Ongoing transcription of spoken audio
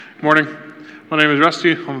Morning. My name is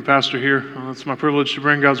Rusty. I'm a pastor here. It's my privilege to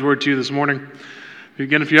bring God's Word to you this morning.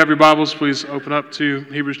 Again, if you have your Bibles, please open up to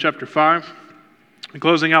Hebrews chapter 5. I'm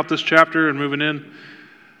closing out this chapter and moving in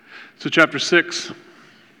to chapter 6.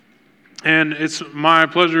 And it's my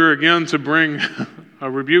pleasure again to bring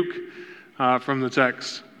a rebuke from the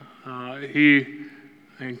text. He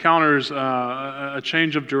encounters a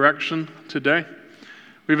change of direction today.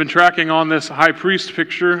 We've been tracking on this high priest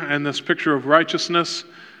picture and this picture of righteousness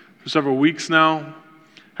for several weeks now,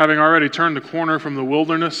 having already turned the corner from the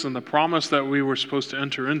wilderness and the promise that we were supposed to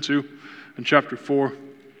enter into in chapter 4.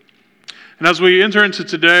 And as we enter into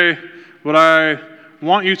today, what I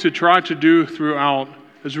want you to try to do throughout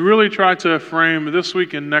is really try to frame this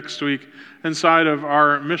week and next week inside of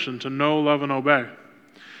our mission to know, love, and obey.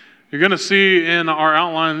 You're going to see in our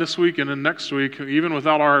outline this week and in next week, even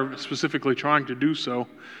without our specifically trying to do so,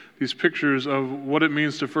 these pictures of what it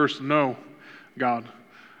means to first know God,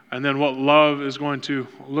 and then what love is going to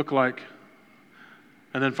look like,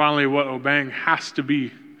 and then finally what obeying has to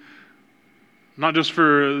be, not just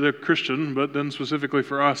for the Christian, but then specifically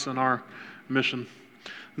for us and our mission.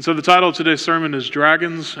 And so the title of today's sermon is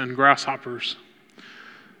Dragons and Grasshoppers.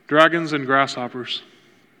 Dragons and Grasshoppers.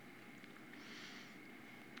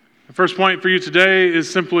 The first point for you today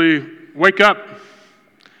is simply wake up.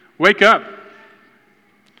 Wake up.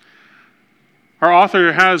 Our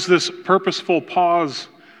author has this purposeful pause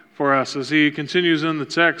for us as he continues in the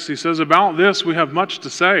text. He says, about this we have much to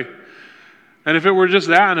say. And if it were just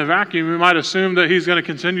that in a vacuum, we might assume that he's going to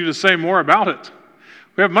continue to say more about it.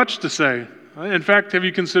 We have much to say. In fact, have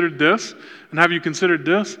you considered this? And have you considered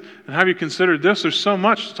this? And have you considered this? There's so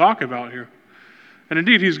much to talk about here. And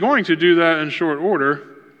indeed, he's going to do that in short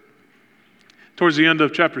order towards the end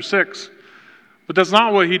of chapter 6. But that's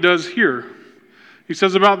not what he does here. He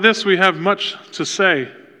says, about this we have much to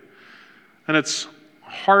say. And it's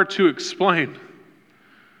hard to explain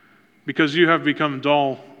because you have become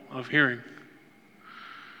dull of hearing.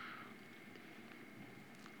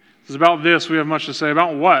 It's about this we have much to say.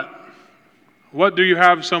 About what? What do you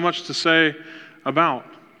have so much to say about?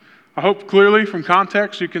 I hope clearly from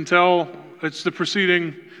context you can tell it's the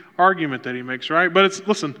preceding argument that he makes, right? But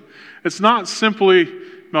it's not simply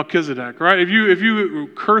Melchizedek, right? If you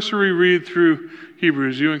cursory read through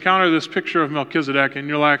Hebrews, you encounter this picture of Melchizedek and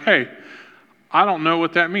you're like, hey, I don't know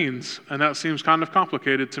what that means, and that seems kind of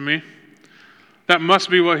complicated to me. That must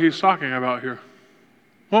be what he's talking about here.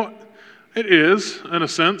 Well, it is, in a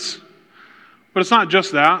sense, but it's not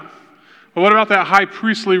just that. But what about that high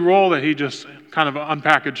priestly role that he just kind of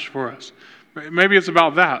unpackaged for us? Maybe it's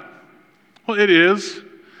about that. Well, it is,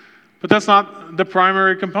 but that's not the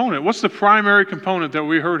primary component. What's the primary component that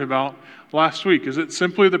we heard about last week? Is it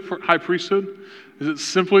simply the high priesthood? Is it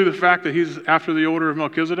simply the fact that he's after the order of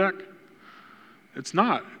Melchizedek? It's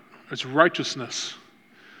not. It's righteousness.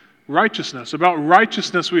 Righteousness. About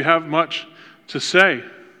righteousness we have much to say.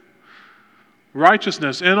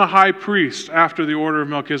 Righteousness in a high priest after the order of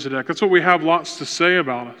Melchizedek. That's what we have lots to say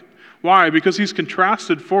about it. Why? Because he's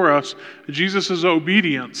contrasted for us Jesus'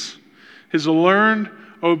 obedience, his learned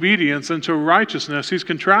obedience into righteousness. He's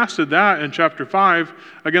contrasted that in chapter 5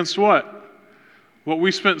 against what? What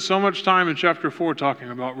we spent so much time in chapter 4 talking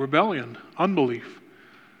about, rebellion, unbelief.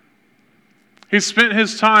 He's spent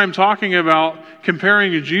his time talking about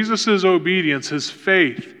comparing Jesus' obedience, his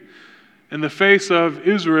faith, in the face of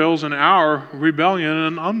Israel's and our rebellion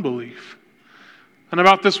and unbelief. And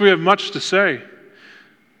about this we have much to say.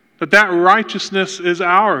 That righteousness is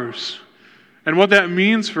ours. And what that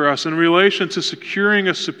means for us in relation to securing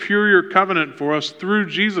a superior covenant for us through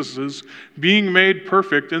Jesus' being made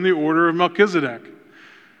perfect in the order of Melchizedek.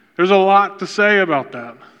 There's a lot to say about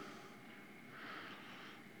that.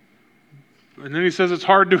 And then he says it's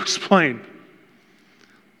hard to explain.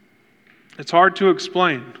 It's hard to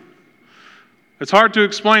explain. It's hard to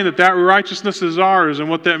explain that righteousness is ours and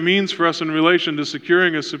what that means for us in relation to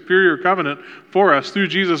securing a superior covenant for us through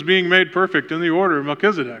Jesus being made perfect in the order of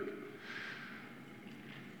Melchizedek.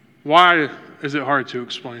 Why is it hard to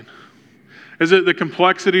explain? Is it the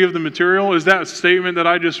complexity of the material? Is that statement that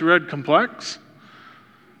I just read complex?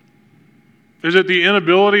 Is it the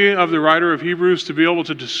inability of the writer of Hebrews to be able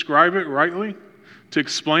to describe it rightly? To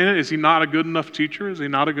explain it? Is he not a good enough teacher? Is he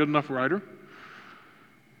not a good enough writer?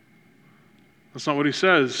 That's not what he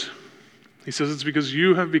says. He says it's because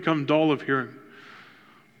you have become dull of hearing.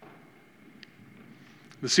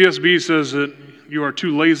 The CSB says that you are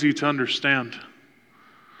too lazy to understand.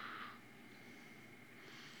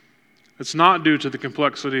 It's not due to the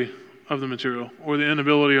complexity of the material or the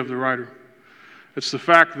inability of the writer. It's the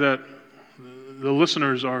fact that the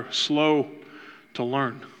listeners are slow to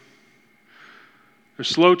learn. They're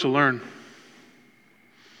slow to learn.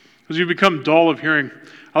 Because you become dull of hearing.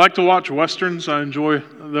 I like to watch Westerns. I enjoy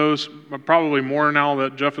those probably more now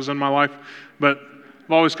that Jeff is in my life. But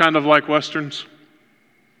I've always kind of liked Westerns.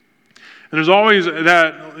 And there's always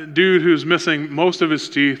that dude who's missing most of his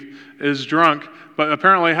teeth, is drunk, but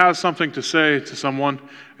apparently has something to say to someone,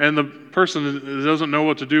 and the person doesn't know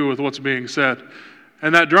what to do with what's being said.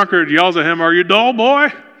 And that drunkard yells at him, "Are you dull,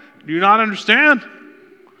 boy? Do you not understand?"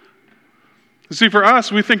 You see, for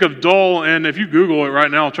us, we think of dull, and if you Google it right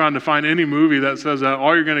now trying to find any movie that says that,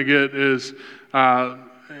 all you're going to get is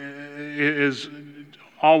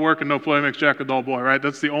all work and no play makes Jack a dull boy, right?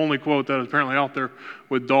 That's the only quote that is apparently out there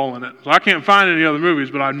with dull in it. So I can't find any other movies,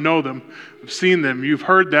 but I know them. I've seen them. You've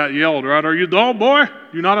heard that yelled, right? "Are you dull, boy?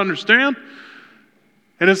 Do you not understand?"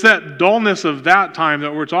 And it's that dullness of that time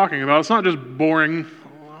that we're talking about. It's not just boring.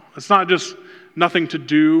 It's not just nothing to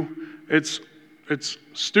do. It's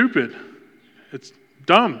stupid. It's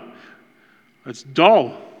dumb. It's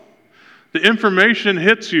dull. The information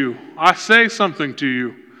hits you. I say something to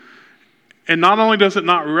you. And not only does it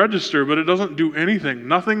not register, but it doesn't do anything.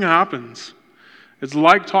 Nothing happens. It's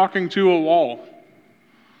like talking to a wall.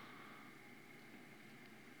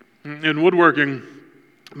 In woodworking,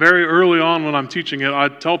 very early on when I'm teaching it, I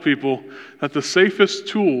tell people that the safest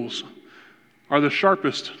tools are the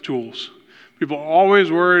sharpest tools. People are always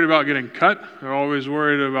worried about getting cut. They're always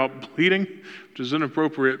worried about bleeding, which is an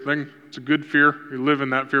inappropriate thing. It's a good fear. You live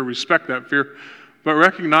in that fear, respect that fear. But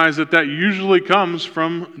recognize that that usually comes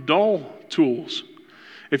from dull tools.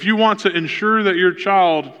 If you want to ensure that your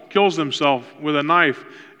child kills themselves with a knife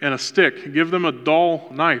and a stick, give them a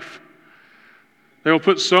dull knife. They will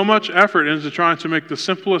put so much effort into trying to make the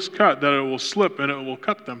simplest cut that it will slip and it will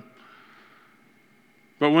cut them.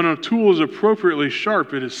 But when a tool is appropriately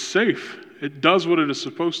sharp, it is safe. It does what it is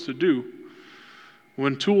supposed to do.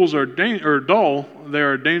 When tools are dull, they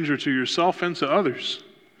are a danger to yourself and to others.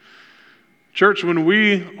 Church, when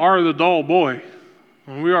we are the dull boy,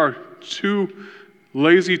 when we are too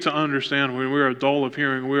lazy to understand, when we are dull of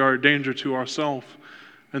hearing, we are a danger to ourselves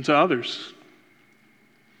and to others.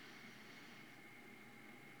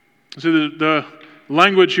 See, the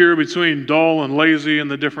language here between dull and lazy and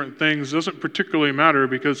the different things doesn't particularly matter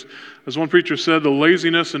because, as one preacher said, the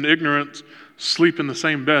laziness and ignorance sleep in the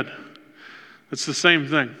same bed. It's the same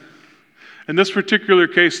thing. In this particular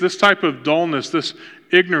case, this type of dullness, this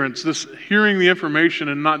ignorance, this hearing the information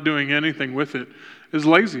and not doing anything with it, is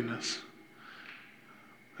laziness.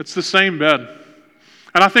 It's the same bed.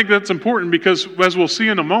 And I think that's important because, as we'll see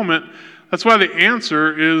in a moment, that's why the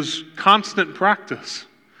answer is constant practice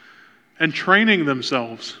and training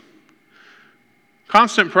themselves.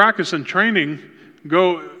 Constant practice and training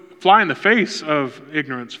fly in the face of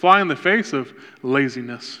ignorance, fly in the face of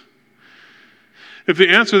laziness. If the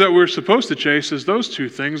answer that we're supposed to chase is those two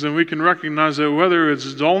things, then we can recognize that whether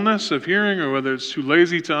it's dullness of hearing or whether it's too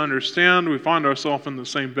lazy to understand, we find ourselves in the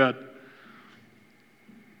same bed.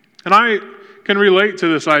 And I can relate to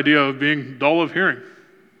this idea of being dull of hearing.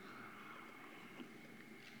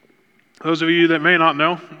 Those of you that may not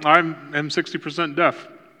know, I am 60% deaf.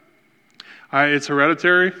 It's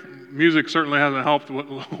hereditary. Music certainly hasn't helped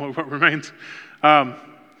what remains.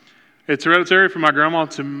 It's hereditary from my grandma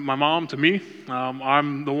to my mom to me.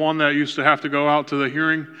 I'm the one that used to have to go out to the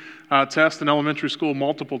hearing test in elementary school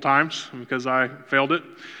multiple times because I failed it.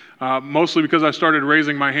 Mostly because I started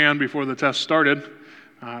raising my hand before the test started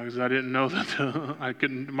because I didn't know that I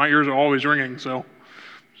couldn't. My ears are always ringing, so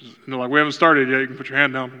they're like, "We haven't started yet. You can put your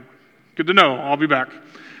hand down." Good to know. I'll be back.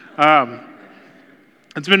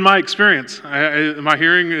 It's been my experience. My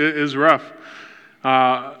hearing is rough.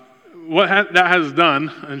 That has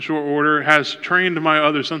done, in short order, has trained my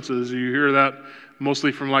other senses. You hear that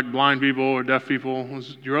mostly from like blind people or deaf people.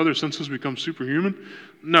 Your other senses become superhuman?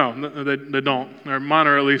 No, they don't. Mine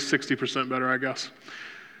are at least 60% better, I guess.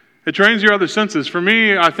 It trains your other senses. For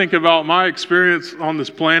me, I think about my experience on this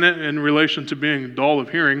planet in relation to being dull of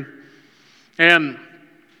hearing. And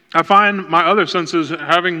I find my other senses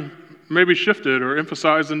having maybe shifted or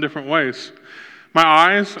emphasized in different ways. My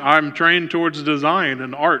eyes, I'm trained towards design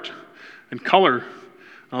and art and color.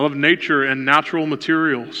 I love nature and natural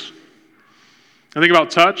materials. I think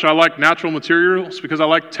about touch. I like natural materials because I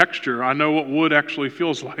like texture. I know what wood actually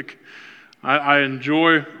feels like. I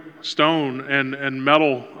enjoy stone and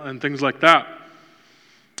metal and things like that.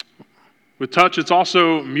 With touch, it's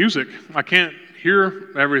also music. I can't hear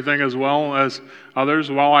everything as well as others.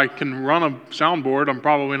 While I can run a soundboard, I'm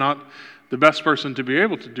probably not the best person to be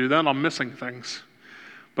able to do that. I'm missing things.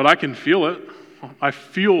 But I can feel it. I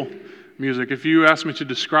feel music. If you ask me to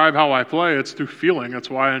describe how I play, it's through feeling. That's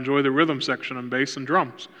why I enjoy the rhythm section and bass and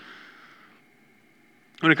drums.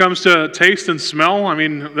 When it comes to taste and smell, I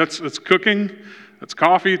mean, that's cooking, that's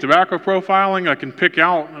coffee, tobacco profiling. I can pick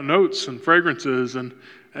out notes and fragrances and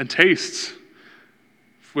tastes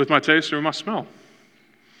with my taste or my smell.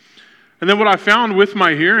 And then what I found with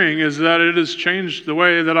my hearing is that it has changed the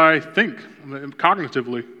way that I think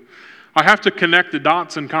cognitively. I have to connect the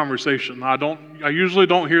dots in conversation. I usually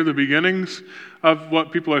don't hear the beginnings of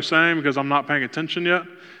what people are saying because I'm not paying attention yet.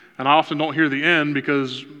 And I often don't hear the end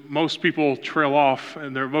because most people trail off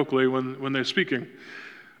in their vocally when they're speaking.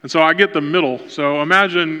 And so I get the middle. So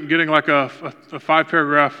imagine getting like a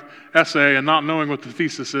 5-paragraph essay and not knowing what the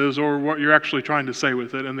thesis is or what you're actually trying to say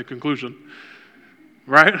with it in the conclusion.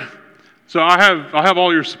 Right? So I have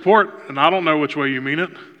all your support, and I don't know which way you mean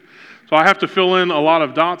it. So I have to fill in a lot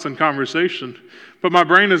of dots in conversation. But my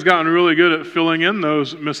brain has gotten really good at filling in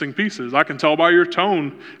those missing pieces. I can tell by your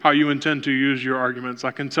tone how you intend to use your arguments.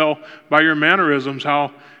 I can tell by your mannerisms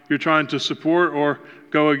how you're trying to support or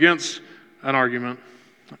go against an argument.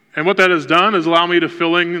 And what that has done is allow me to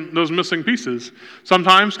fill in those missing pieces,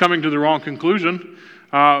 sometimes coming to the wrong conclusion,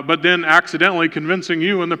 but then accidentally convincing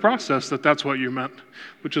you in the process that that's what you meant,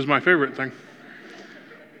 which is my favorite thing.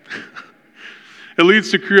 It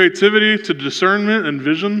leads to creativity, to discernment and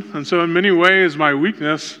vision, and so in many ways my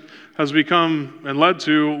weakness has become and led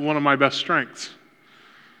to one of my best strengths.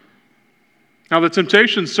 Now the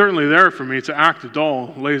temptation's certainly there for me to act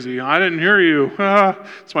dull, lazy. I didn't hear you.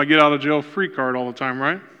 It's my get out of jail free card all the time,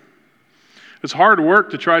 right? It's hard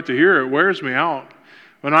work to try to hear. It wears me out.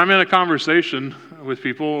 When I'm in a conversation with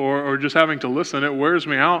people or just having to listen, it wears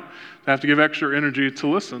me out to have to give extra energy to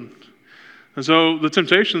listen. And so the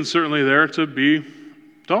temptation is certainly there to be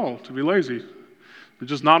dull, to be lazy, to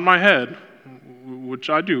just nod my head, which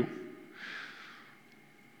I do.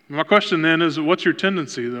 My question then is, what's your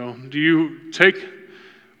tendency though? Do you take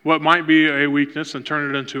what might be a weakness and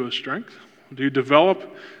turn it into a strength? Do you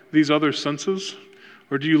develop these other senses?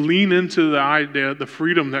 Or do you lean into the idea, the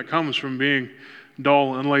freedom that comes from being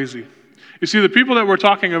dull and lazy? You see, the people that we're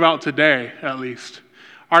talking about today, at least,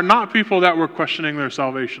 are not people that we're questioning their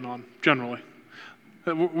salvation on, generally.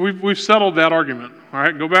 We've settled that argument, all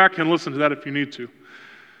right? Go back and listen to that if you need to.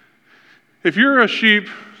 If you're a sheep,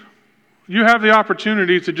 you have the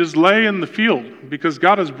opportunity to just lay in the field because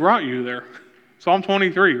God has brought you there. Psalm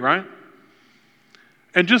 23, right?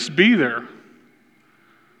 And just be there.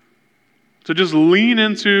 To just lean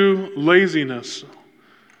into laziness.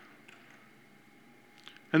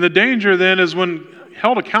 And the danger then is when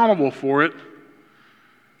held accountable for it,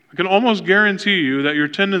 I can almost guarantee you that your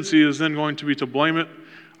tendency is then going to be to blame it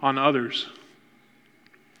on others.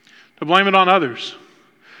 To blame it on others.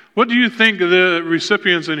 What do you think the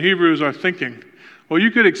recipients in Hebrews are thinking? Well,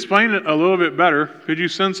 you could explain it a little bit better. Could you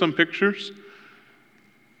send some pictures?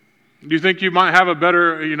 Do you think you might have a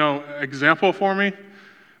better, example for me?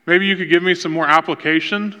 Maybe you could give me some more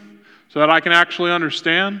application so that I can actually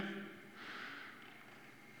understand.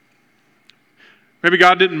 Maybe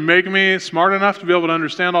God didn't make me smart enough to be able to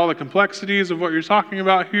understand all the complexities of what you're talking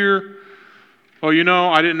about here. Well,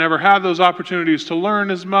 I didn't ever have those opportunities to learn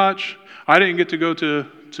as much. I didn't get to go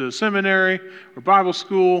to seminary or Bible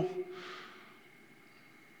school.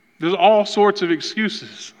 There's all sorts of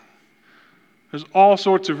excuses. There's all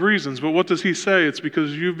sorts of reasons. But what does he say? It's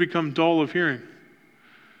because you've become dull of hearing.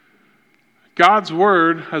 God's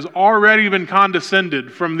word has already been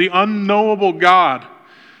condescended from the unknowable God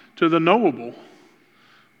to the knowable.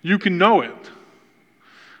 You can know it.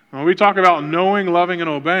 When we talk about knowing, loving, and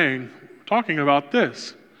obeying, we're talking about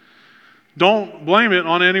this. Don't blame it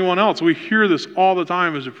on anyone else. We hear this all the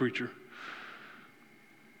time as a preacher.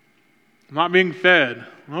 I'm not being fed.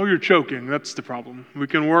 Oh, you're choking. That's the problem. We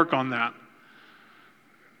can work on that.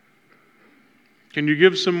 Can you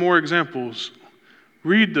give some more examples?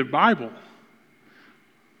 Read the Bible.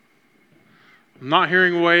 I'm not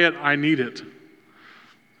hearing away it. I need it.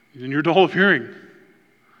 And you're dull of hearing.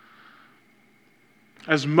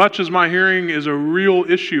 As much as my hearing is a real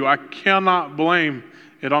issue, I cannot blame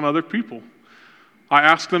it on other people. I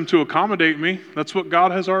ask them to accommodate me. That's what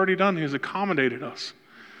God has already done. He has accommodated us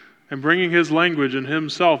and bringing His language and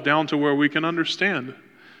Himself down to where we can understand.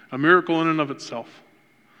 A miracle in and of itself.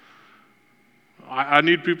 I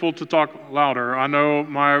need people to talk louder. I know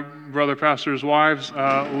my brother pastors' wives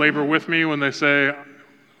labor with me when they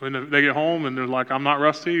get home and they're like, I'm not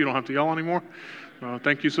rusty, you don't have to yell anymore.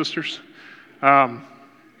 Thank you, sisters.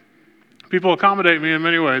 People accommodate me in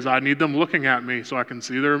many ways. I need them looking at me so I can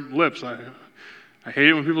see their lips. I hate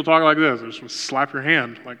it when people talk like this. They just slap your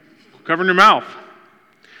hand, like covering your mouth.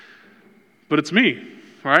 But it's me,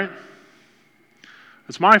 right?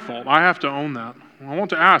 It's my fault. I have to own that. I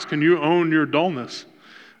want to ask, can you own your dullness,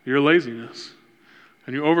 your laziness?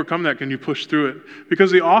 and you overcome that, can you push through it?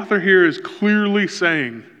 Because the author here is clearly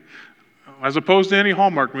saying, as opposed to any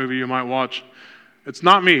Hallmark movie you might watch, it's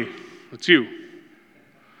not me, it's you.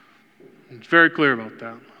 It's very clear about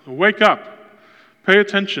that. So wake up, pay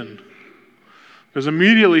attention, because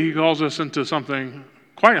immediately he calls us into something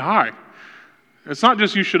quite high. It's not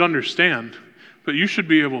just you should understand, but you should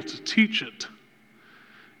be able to teach it.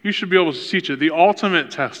 You should be able to teach it, the ultimate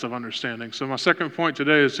test of understanding. So my second point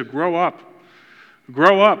today is to grow up.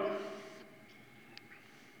 Grow up.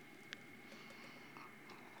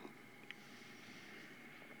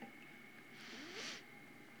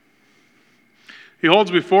 He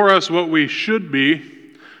holds before us what we should be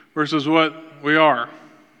versus what we are.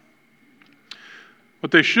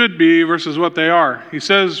 What they should be versus what they are. He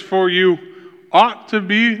says, for you ought to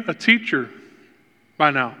be a teacher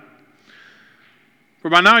by now. For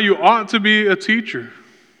by now you ought to be a teacher.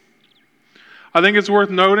 I think it's worth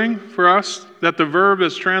noting for us that the verb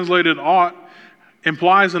that's translated ought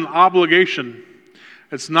implies an obligation.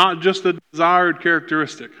 It's not just a desired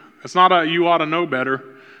characteristic. It's not a you ought to know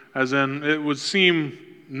better, as in it would seem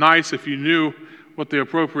nice if you knew what the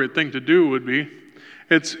appropriate thing to do would be.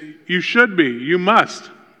 It's you should be, you must.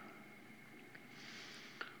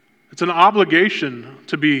 It's an obligation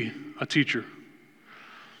to be a teacher.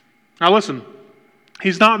 Now listen,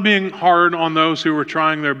 he's not being hard on those who are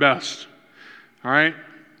trying their best. All right?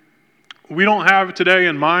 We don't have today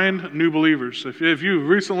in mind new believers. If you've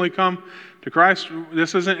recently come to Christ,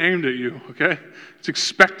 this isn't aimed at you, okay? It's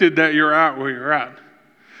expected that you're at where you're at.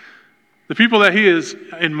 The people that he is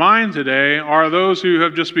in mind today are those who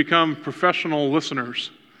have just become professional listeners.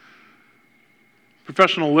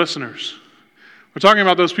 Professional listeners. We're talking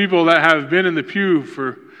about those people that have been in the pew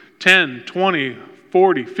for 10, 20,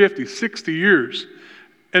 40, 50, 60 years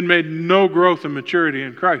and made no growth and maturity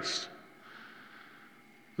in Christ.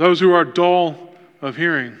 Those who are dull of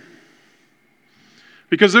hearing.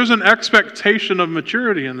 Because there's an expectation of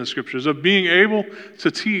maturity in the Scriptures, of being able to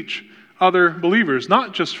teach other believers,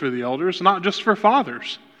 not just for the elders, not just for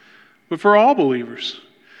fathers, but for all believers.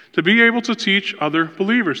 To be able to teach other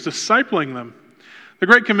believers, discipling them. The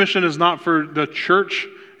Great Commission is not for the church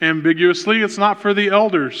ambiguously, it's not for the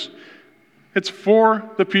elders. It's for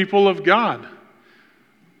the people of God.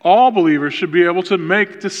 All believers should be able to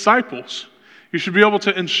make disciples. You should be able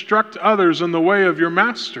to instruct others in the way of your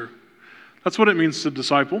master. That's what it means to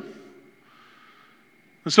disciple.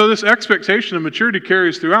 And so this expectation of maturity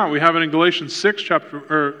carries throughout. We have it in Galatians 6,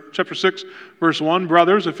 chapter 6, verse 1.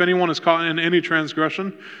 Brothers, if anyone is caught in any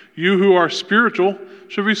transgression, you who are spiritual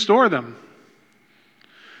should restore them.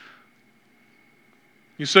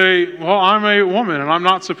 You say, well, I'm a woman and I'm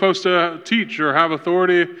not supposed to teach or have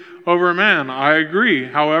authority over a man. I agree.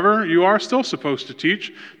 However, you are still supposed to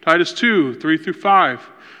teach. Titus 2, 3 through 5.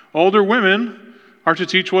 Older women are to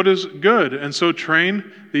teach what is good, and so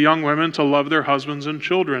train the young women to love their husbands and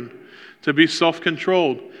children, to be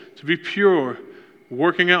self-controlled, to be pure,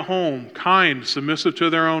 working at home, kind, submissive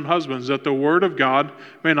to their own husbands, that the word of God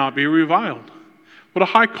may not be reviled. What a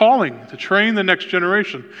high calling to train the next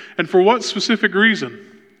generation. And for what specific reason?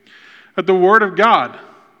 That the word of God,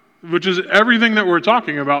 which is everything that we're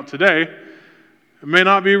talking about today, may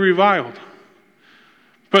not be reviled.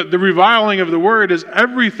 But the reviling of the word is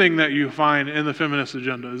everything that you find in the feminist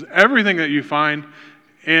agenda. It's everything that you find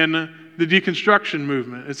in the deconstruction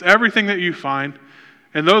movement. It's everything that you find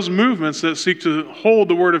in those movements that seek to hold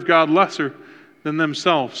the word of God lesser than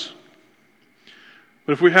themselves.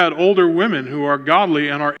 But if we had older women who are godly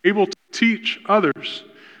and are able to teach others,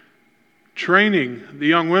 training the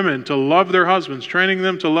young women to love their husbands, training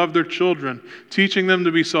them to love their children, teaching them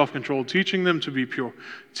to be self-controlled, teaching them to be pure,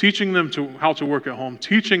 teaching them to how to work at home,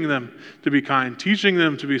 teaching them to be kind, teaching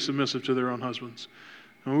them to be submissive to their own husbands.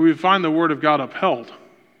 And we find the word of God upheld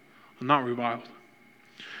and not reviled.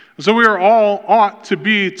 And so we are all ought to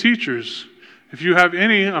be teachers if you have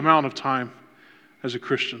any amount of time as a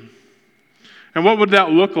Christian. And what would that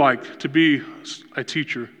look like to be a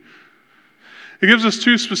teacher? It gives us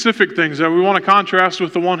two specific things that we want to contrast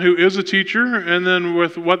with the one who is a teacher and then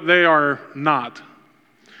with what they are not.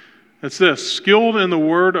 It's this: skilled in the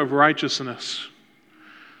word of righteousness.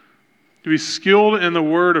 To be skilled in the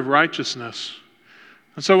word of righteousness.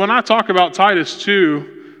 And so when I talk about Titus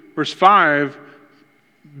 2, verse 5,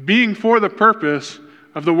 being for the purpose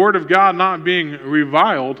of the word of God not being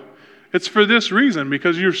reviled, it's for this reason,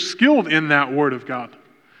 because you're skilled in that word of God.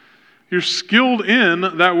 You're skilled in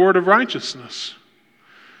that word of righteousness.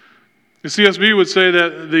 The CSB would say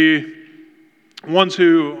that the ones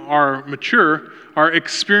who are mature are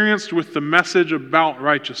experienced with the message about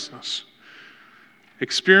righteousness.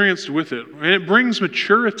 Experienced with it. And it brings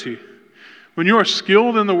maturity. When you are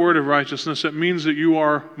skilled in the word of righteousness, it means that you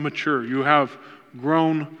are mature. You have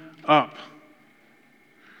grown up.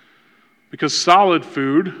 Because solid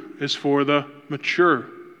food is for the mature.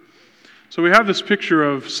 So we have this picture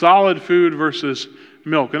of solid food versus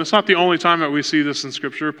milk. And it's not the only time that we see this in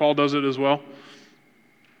Scripture. Paul does it as well.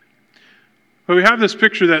 But we have this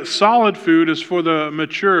picture that solid food is for the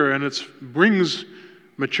mature, and it brings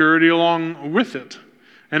maturity along with it.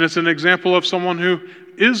 And it's an example of someone who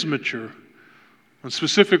is mature. And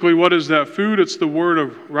specifically, what is that food? It's the word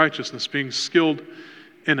of righteousness, being skilled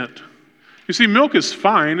in it. You see, milk is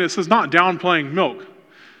fine. This is not downplaying milk.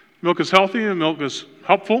 Milk is healthy and milk is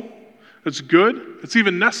helpful. It's good. It's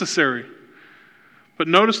even necessary. But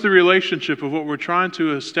notice the relationship of what we're trying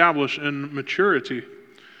to establish in maturity.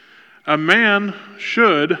 A man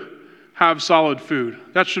should have solid food.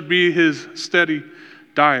 That should be his steady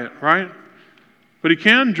diet, right? But he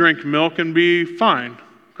can drink milk and be fine,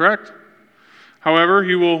 correct? However,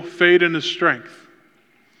 he will fade in his strength.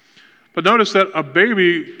 But notice that a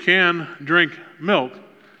baby can drink milk,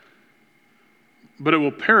 but it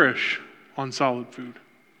will perish on solid food.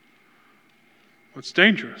 It's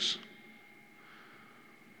dangerous.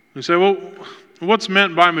 You say, well, what's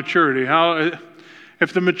meant by maturity?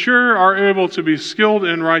 If the mature are able to be skilled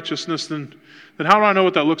in righteousness, then how do I know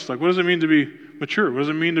what that looks like? What does it mean to be mature? What does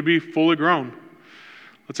it mean to be fully grown?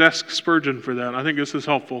 Let's ask Spurgeon for that. I think this is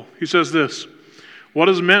helpful. He says this, what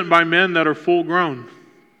is meant by men that are full grown?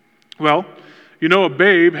 Well, you know, a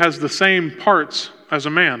babe has the same parts as a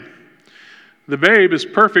man. The babe is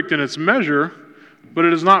perfect in its measure, but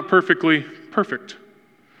it is not perfectly perfect.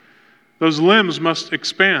 Those limbs must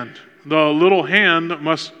expand. The little hand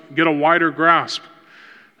must get a wider grasp.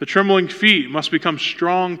 The trembling feet must become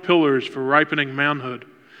strong pillars for ripening manhood.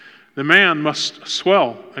 The man must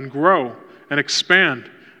swell and grow and expand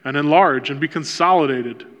and enlarge and be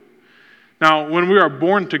consolidated. Now, when we are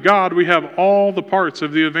born to God, we have all the parts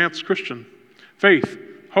of the advanced Christian. Faith,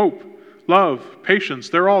 hope, love, patience,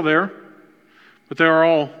 they're all there. But they are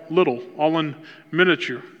all little, all in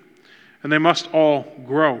miniature. And they must all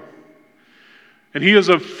grow. And he is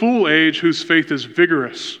of full age whose faith is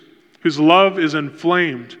vigorous, whose love is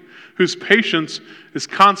inflamed, whose patience is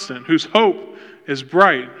constant, whose hope is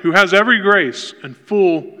bright, who has every grace in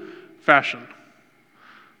full fashion.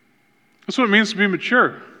 That's what it means to be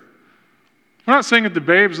mature. We're not saying that the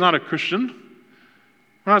babe is not a Christian.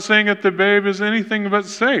 We're not saying that the babe is anything but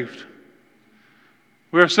saved.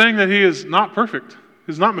 We are saying that he is not perfect.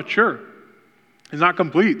 He's not mature. He's not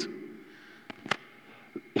complete.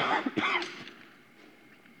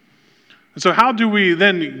 And so how do we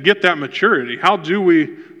then get that maturity? How do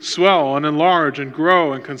we swell and enlarge and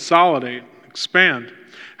grow and consolidate, expand?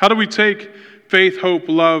 How do we take faith, hope,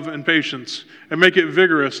 love, and patience and make it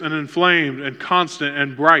vigorous and inflamed and constant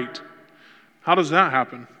and bright? How does that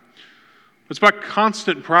happen? It's by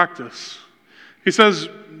constant practice. He says,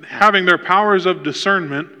 having their powers of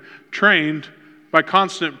discernment trained by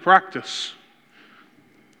constant practice.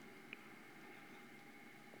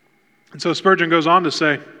 And so Spurgeon goes on to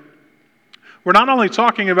say, we're not only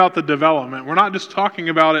talking about the development, we're not just talking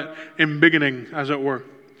about it in beginning, as it were.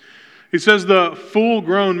 He says the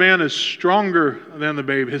full-grown man is stronger than the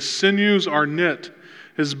babe. His sinews are knit.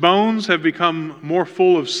 His bones have become more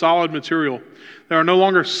full of solid material. They are no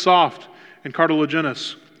longer soft and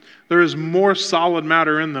cartilaginous. There is more solid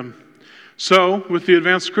matter in them. So, with the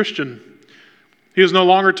advanced Christian, he is no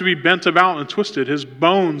longer to be bent about and twisted. His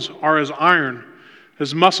bones are as iron,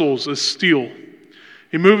 his muscles as steel.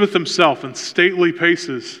 He moveth himself in stately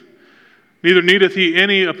paces. Neither needeth he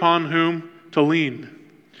any upon whom to lean.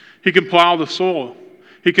 He can plow the soil.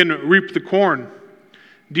 He can reap the corn.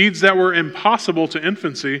 Deeds that were impossible to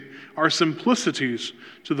infancy are simplicities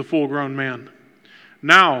to the full-grown man.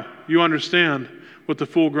 Now you understand what the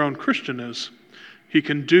full-grown Christian is. He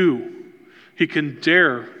can do. He can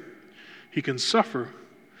dare. He can suffer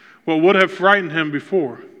what would have frightened him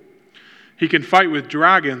before. He can fight with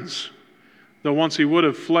dragons, though once he would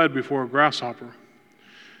have fled before a grasshopper.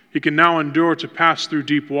 He can now endure to pass through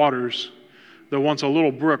deep waters, though once a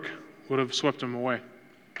little brook would have swept him away.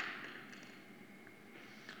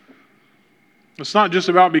 It's not just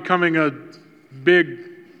about becoming a big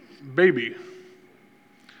baby.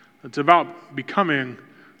 It's about becoming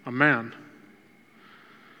a man.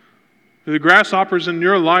 Do the grasshoppers in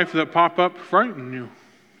your life that pop up frighten you?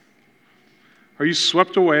 Are you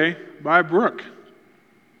swept away by a brook?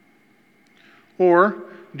 Or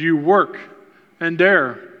do you work and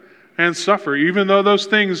dare and suffer, even though those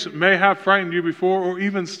things may have frightened you before or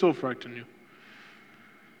even still frighten you?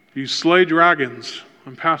 Do you slay dragons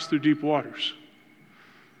and pass through deep waters?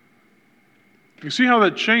 You see how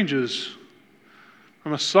that changes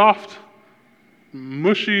from a soft,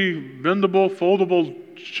 mushy, bendable, foldable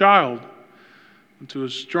child into a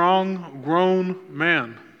strong, grown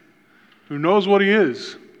man who knows what he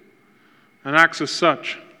is and acts as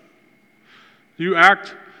such? Do you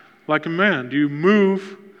act like a man? Do you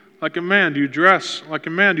move like a man? Do you dress like a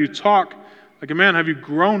man? Do you talk like a man? Have you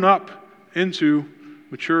grown up into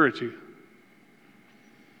maturity?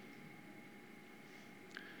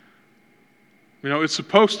 You know, it's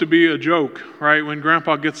supposed to be a joke, right? When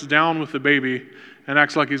Grandpa gets down with the baby and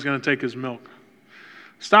acts like he's going to take his milk.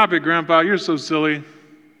 Stop it, Grandpa, you're so silly.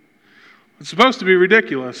 It's supposed to be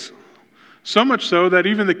ridiculous. So much so that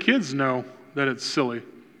even the kids know that it's silly.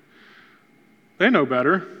 They know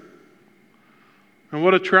better. And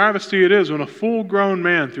what a travesty it is when a full-grown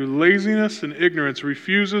man, through laziness and ignorance,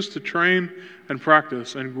 refuses to train and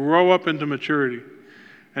practice and grow up into maturity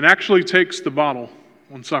and actually takes the bottle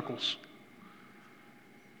and suckles.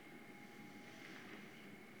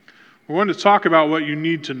 We're going to talk about what you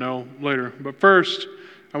need to know later, but first,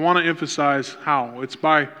 I want to emphasize how. It's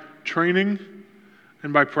by training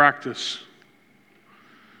and by practice.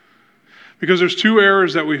 Because there's two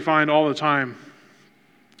errors that we find all the time.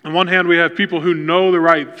 On one hand, we have people who know the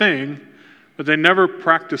right thing, but they never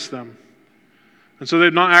practice them. And so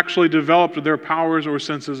they've not actually developed their powers or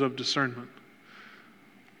senses of discernment.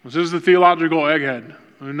 This is the theological egghead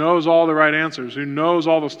who knows all the right answers, who knows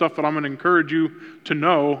all the stuff that I'm going to encourage you to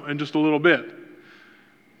know in just a little bit,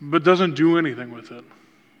 but doesn't do anything with it.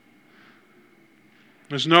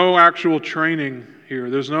 There's no actual training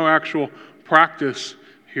here. There's no actual practice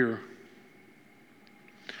here.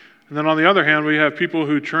 And then on the other hand, we have people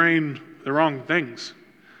who train the wrong things.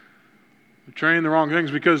 They train the wrong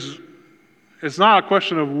things because it's not a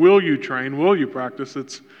question of will you train, will you practice,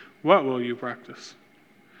 it's what will you practice.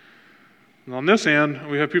 And on this hand,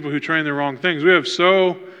 we have people who train the wrong things. We have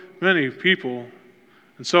so many people,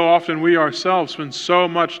 and so often we ourselves spend so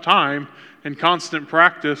much time in constant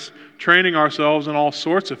practice training ourselves in all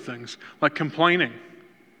sorts of things, like complaining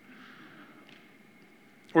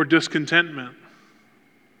or discontentment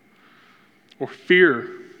or fear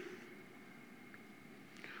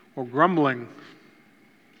or grumbling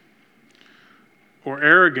or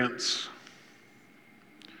arrogance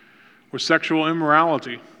or sexual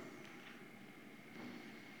immorality.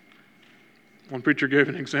 One preacher gave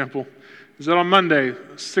an example. He said on Monday,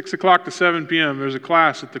 6 o'clock to 7 p.m., there's a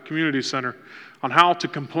class at the community center on how to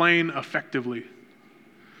complain effectively. I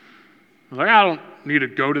was like, I don't need to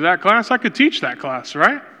go to that class. I could teach that class,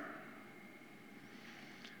 right?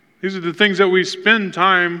 These are the things that we spend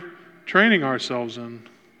time training ourselves in.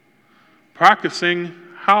 Practicing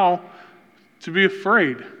how to be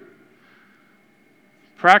afraid.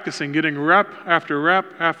 Practicing getting rep after rep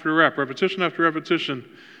after rep, repetition after repetition,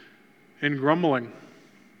 in grumbling.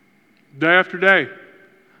 Day after day.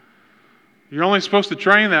 You're only supposed to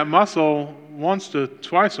train that muscle once to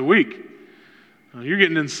twice a week. You're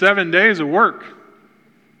getting in 7 days of work.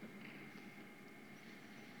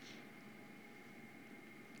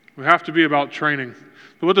 We have to be about training.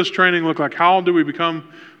 So what does training look like? How do we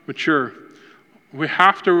become mature? We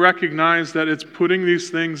have to recognize that it's putting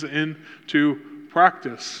these things into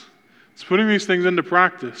practice. It's putting these things into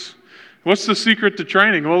practice. What's the secret to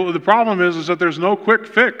training? Well, the problem is that there's no quick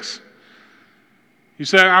fix. You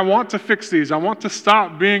say, I want to fix these. I want to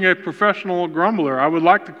stop being a professional grumbler. I would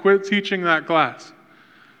like to quit teaching that class.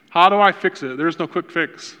 How do I fix it? There's no quick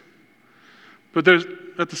fix. But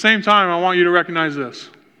at the same time, I want you to recognize this.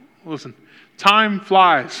 Listen, time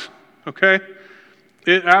flies, okay?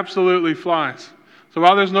 It absolutely flies. So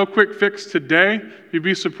while there's no quick fix today, you'd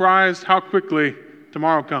be surprised how quickly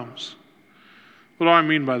tomorrow comes. What do I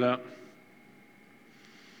mean by that?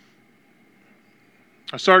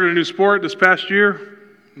 I started a new sport this past year.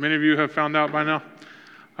 Many of you have found out by now.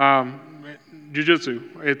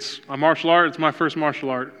 Jiu-jitsu. It's a martial art. It's my first martial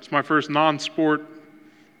art. It's my first non-sport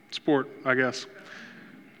sport, I guess.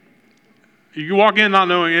 You walk in not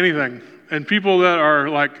knowing anything, and people that are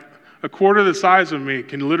like a quarter the size of me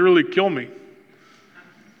can literally kill me.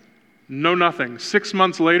 Know nothing. 6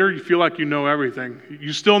 months later, you feel like you know everything.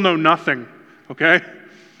 You still know nothing, okay?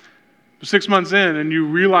 6 months in, and you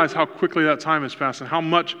realize how quickly that time has passed and how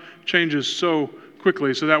much changes so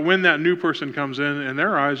quickly, so that when that new person comes in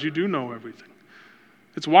their eyes, you do know everything.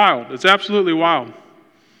 It's wild. It's absolutely wild.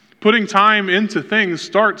 Putting time into things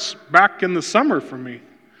starts back in the summer for me.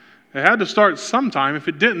 It had to start sometime. If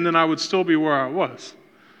it didn't, then I would still be where I was.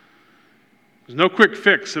 There's no quick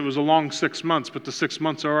fix. It was a long 6 months, but the 6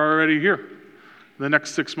 months are already here. The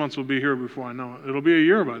next 6 months will be here before I know it. It'll be a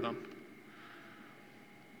year by then.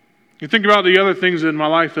 You think about the other things in my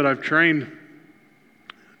life that I've trained.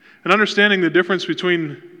 and understanding the difference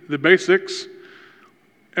between the basics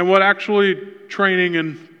and what actually training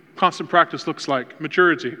and constant practice looks like,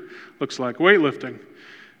 maturity looks like, weightlifting.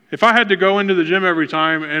 If I had to go into the gym every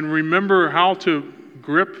time and remember how to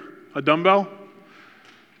grip a dumbbell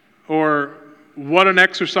or what an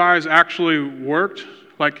exercise actually worked,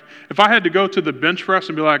 like if I had to go to the bench press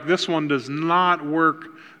and be like, this one does not work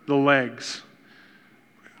the legs,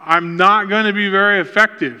 I'm not going to be very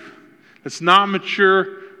effective. It's not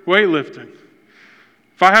mature weightlifting.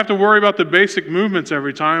 If I have to worry about the basic movements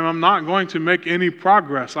every time, I'm not going to make any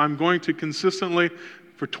progress. I'm going to consistently,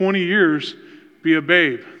 for 20 years, be a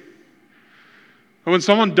babe. And when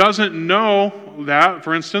someone doesn't know that,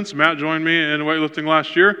 for instance, Matt joined me in weightlifting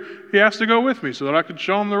last year, he asked to go with me so that I could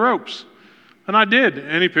show him the ropes. And I did,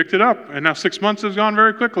 and he picked it up. And now 6 months has gone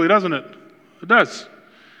very quickly, doesn't it? It does.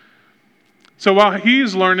 So while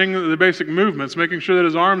he's learning the basic movements, making sure that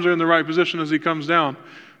his arms are in the right position as he comes down,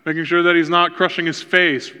 making sure that he's not crushing his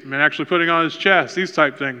face and actually putting on his chest, these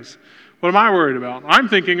type things. What am I worried about? I'm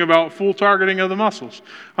thinking about full targeting of the muscles.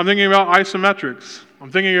 I'm thinking about isometrics.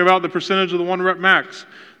 I'm thinking about the percentage of the 1 rep max,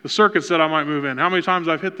 the circuits that I might move in, how many times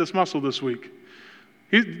I've hit this muscle this week.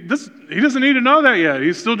 He doesn't need to know that yet.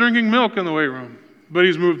 He's still drinking milk in the weight room, but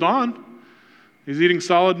he's moved on. He's eating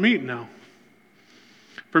solid meat now.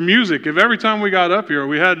 For music, if every time we got up here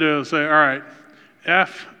we had to say, all right,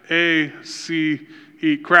 F, A, C,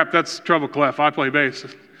 E, crap, that's treble clef. I play bass.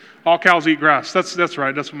 All cows eat grass. That's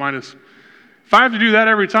right. That's what mine is. If I have to do that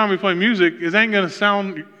every time we play music, it ain't going to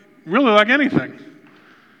sound really like anything.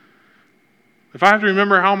 If I have to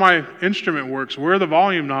remember how my instrument works, where the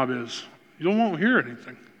volume knob is, you won't hear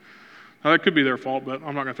anything. Now, that could be their fault, but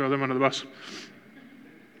I'm not going to throw them under the bus.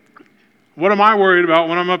 What am I worried about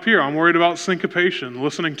when I'm up here? I'm worried about syncopation,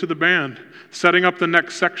 listening to the band, setting up the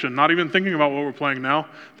next section, not even thinking about what we're playing now,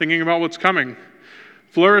 thinking about what's coming.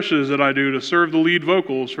 Flourishes that I do to serve the lead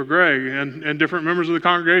vocals for Greg and different members of the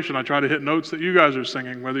congregation. I try to hit notes that you guys are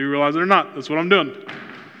singing, whether you realize it or not. That's what I'm doing.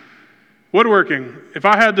 Woodworking. If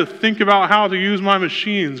I had to think about how to use my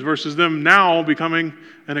machines versus them now becoming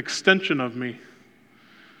an extension of me.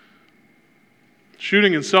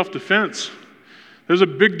 Shooting in self-defense. There's a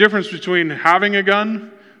big difference between having a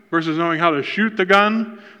gun versus knowing how to shoot the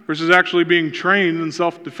gun versus actually being trained in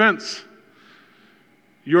self-defense.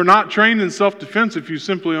 You're not trained in self-defense if you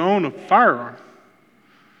simply own a firearm.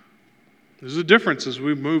 There's a difference as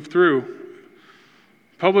we move through.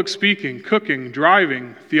 Public speaking, cooking,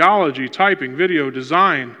 driving, theology, typing, video,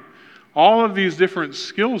 design, all of these different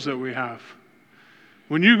skills that we have.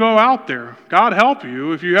 When you go out there, God help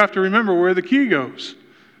you if you have to remember where the key goes.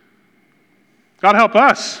 God help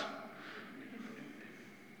us.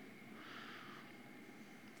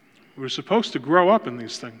 We're supposed to grow up in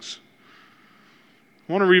these things.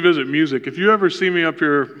 I want to revisit music. If you ever see me up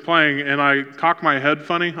here playing and I cock my head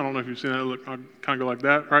funny, I don't know if you've seen that, I kind of go like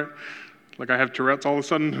that, right? Like I have Tourette's all of a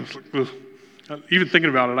sudden. Even thinking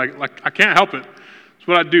about it, I can't help it. It's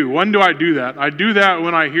what I do. When do I do that? I do that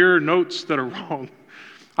when I hear notes that are wrong.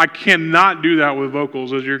 I cannot do that with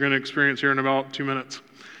vocals, as you're going to experience here in about 2 minutes.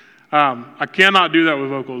 I cannot do that with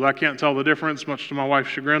vocals. I can't tell the difference, much to my wife's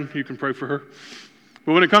chagrin. You can pray for her.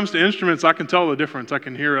 But when it comes to instruments, I can tell the difference. I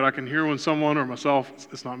can hear it. I can hear when someone or myself,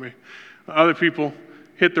 it's not me, other people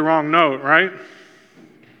hit the wrong note, right?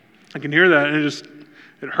 I can hear that, and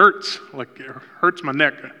it hurts. Like, it hurts my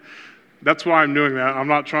neck. That's why I'm doing that. I'm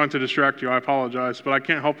not trying to distract you. I apologize, but I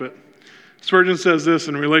can't help it. Spurgeon says this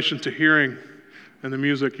in relation to hearing and the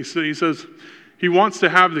music. He says he wants to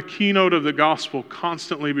have the keynote of the gospel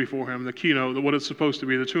constantly before him, the keynote, what it's supposed to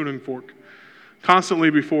be, the tuning fork, constantly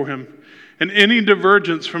before him. And any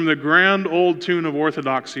divergence from the grand old tune of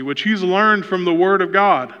orthodoxy, which he's learned from the Word of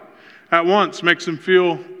God, at once makes him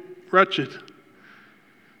feel wretched.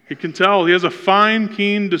 He can tell. He has a fine,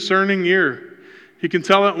 keen, discerning ear. He can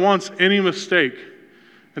tell at once any mistake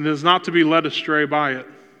and is not to be led astray by it.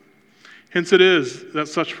 Hence it is that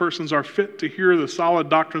such persons are fit to hear the solid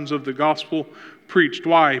doctrines of the gospel preached.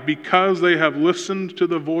 Why? Because they have listened to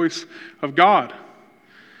the voice of God.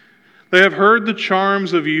 They have heard the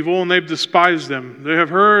charms of evil and they've despised them. They have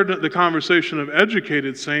heard the conversation of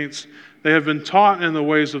educated saints. They have been taught in the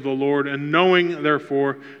ways of the Lord, and knowing,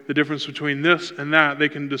 therefore, the difference between this and that, they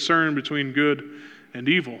can discern between good and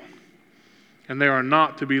evil. And they are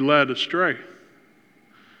not to be led astray.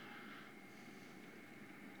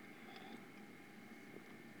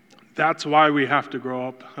 That's why we have to grow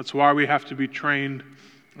up. That's why we have to be trained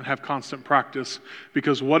and have constant practice.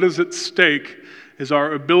 Because what is at stake is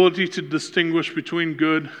our ability to distinguish between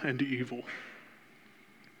good and evil.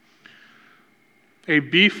 A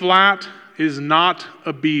B flat is not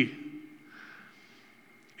a B.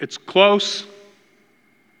 It's close.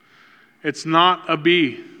 It's not a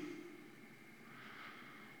B.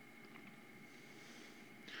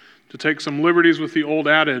 To take some liberties with the old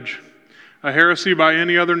adage, a heresy by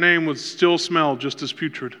any other name would still smell just as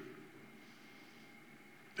putrid.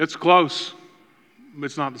 It's close, but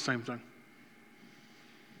it's not the same thing.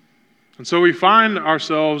 And so we find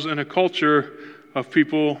ourselves in a culture of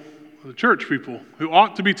people, the church people, who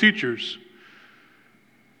ought to be teachers.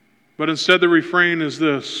 But instead the refrain is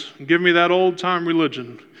this: give me that old-time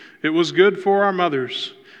religion. It was good for our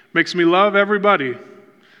mothers. Makes me love everybody.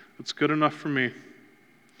 It's good enough for me.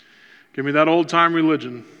 Give me that old-time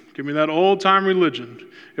religion. Give me that old-time religion.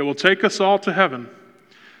 It will take us all to heaven.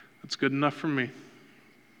 It's good enough for me.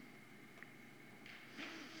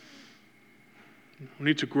 We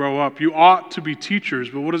need to grow up. You ought to be teachers,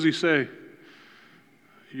 but what does he say?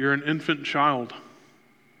 You're an infant child.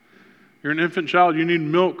 You're an infant child. You need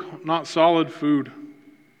milk, not solid food.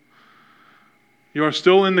 You are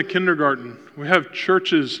still in the kindergarten. We have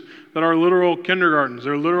churches that are literal kindergartens.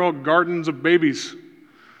 They're literal gardens of babies.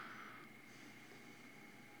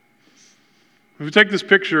 If you take this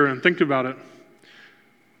picture and think about it,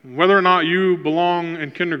 whether or not you belong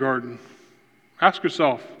in kindergarten, ask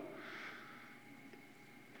yourself.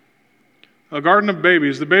 A garden of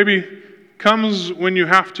babies. The baby comes when you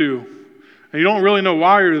have to, and you don't really know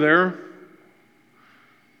why you're there.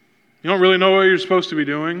 You don't really know what you're supposed to be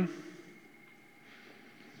doing.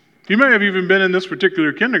 You may have even been in this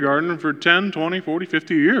particular kindergarten for 10, 20, 40,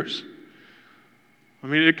 50 years. I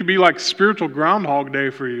mean, it could be like spiritual Groundhog Day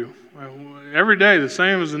for you. Every day the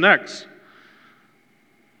same as the next.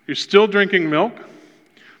 You're still drinking milk,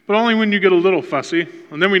 but only when you get a little fussy,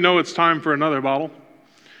 and then we know it's time for another bottle.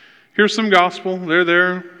 Here's some gospel. They're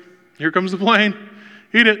there. Here comes the plane.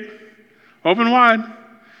 Eat it. Open wide.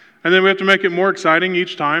 And then we have to make it more exciting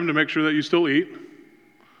each time to make sure that you still eat.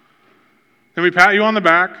 Then we pat you on the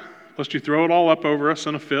back, lest you throw it all up over us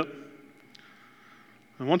in a fit.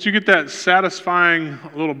 And once you get that satisfying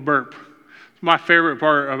little burp, my favorite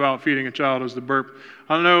part about feeding a child is the burp.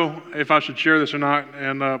 I don't know if I should share this or not,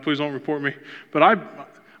 and please don't report me, but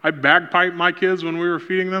I bagpipe my kids when we were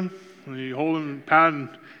feeding them. And you hold them and pat and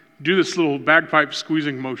do this little bagpipe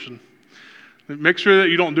squeezing motion. Make sure that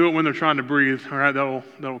you don't do it when they're trying to breathe. All right,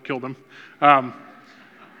 that'll kill them.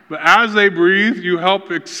 But as they breathe, you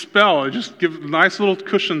help expel. Just give nice little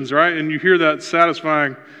cushions, right? And you hear that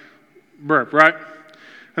satisfying burp, right?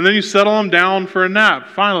 And then you settle them down for a nap,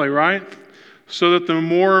 finally, right? So that the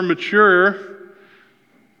more mature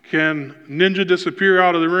can ninja disappear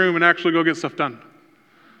out of the room and actually go get stuff done.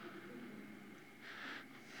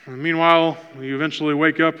 And meanwhile, you eventually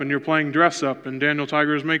wake up and you're playing dress up and Daniel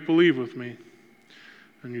Tiger's make believe with me.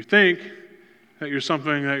 And you think that you're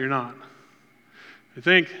something that you're not. You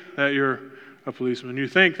think that you're a policeman. You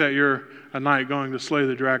think that you're a knight going to slay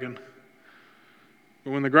the dragon.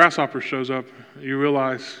 But when the grasshopper shows up, you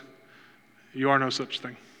realize you are no such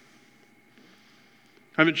thing.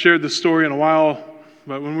 I haven't shared this story in a while,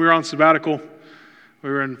 but when we were on sabbatical, we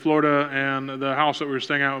were in Florida, and the house that we were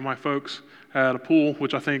staying at with my folks had a pool,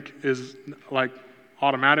 which I think is like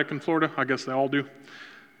automatic in Florida. I guess they all do.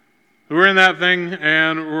 We're in that thing,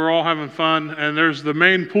 and we're all having fun, and there's the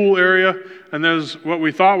main pool area, and there's what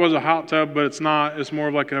we thought was a hot tub, but it's not. It's more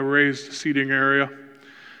of like a raised seating area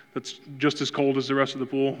that's just as cold as the rest of the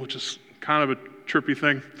pool, which is kind of a trippy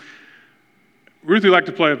thing. Ruthie liked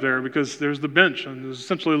to play up there because there's the bench, and there's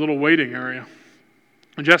essentially a little waiting area.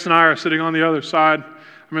 And Jess and I are sitting on the other side.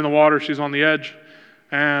 I'm in the water, she's on the edge,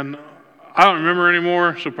 and I don't remember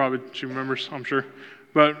anymore. She remembers, I'm sure.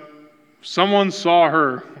 But someone saw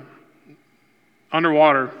her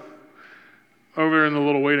underwater over in the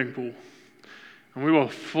little wading pool. And we will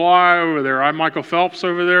fly over there. I'm Michael Phelps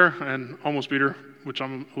over there and almost beat her, which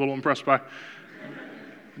I'm a little impressed by.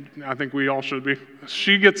 I think we all should be.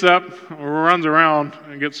 She gets up, runs around,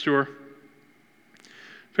 and gets to her.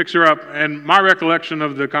 Picks her up, and my recollection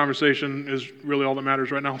of the conversation is really all that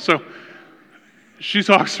matters right now. So she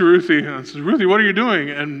talks to Ruthie and says, "Ruthie, what are you doing?"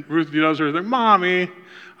 And Ruthie does her thing. "Mommy,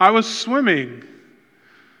 I was swimming."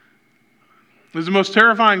 It was the most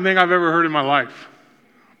terrifying thing I've ever heard in my life,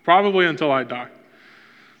 probably until I die.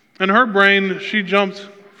 In her brain, she jumped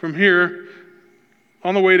from here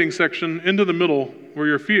on the waiting section into the middle where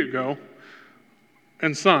your feet go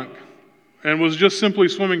and sunk and was just simply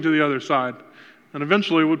swimming to the other side and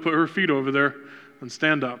eventually would put her feet over there and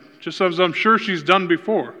stand up, just as I'm sure she's done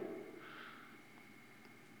before.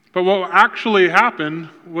 But what actually happened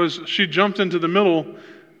was she jumped into the middle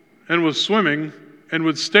and was swimming and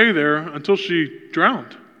would stay there until she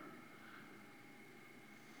drowned.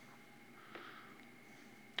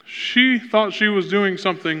 She thought she was doing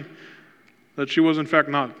something that she was in fact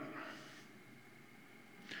not.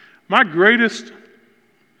 My greatest,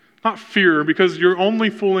 not fear, because you're only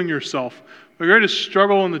fooling yourself, my greatest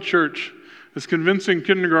struggle in the church is convincing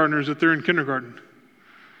kindergartners that they're in kindergarten.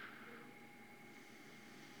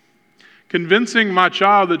 Convincing my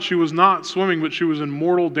child that she was not swimming, but she was in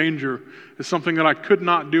mortal danger is something that I could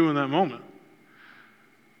not do in that moment.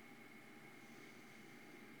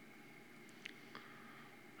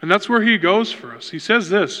 And that's where he goes for us. He says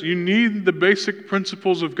this, you need the basic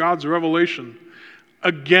principles of God's revelation.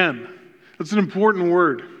 Again. That's an important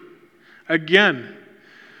word. Again.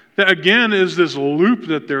 That again is this loop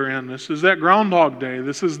that they're in. This is that Groundhog Day.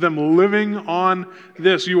 This is them living on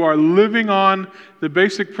this. You are living on the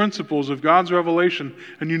basic principles of God's revelation,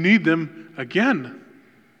 and you need them again.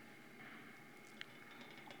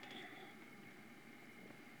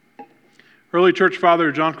 Early church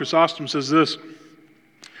father John Chrysostom says this,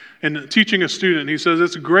 in teaching a student, he says,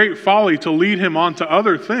 it's great folly to lead him on to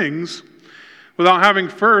other things without having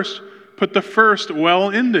first put the first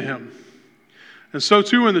well into him. And so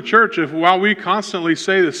too in the church, if while we constantly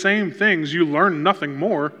say the same things, you learn nothing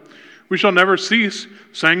more, we shall never cease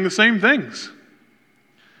saying the same things.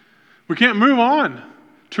 We can't move on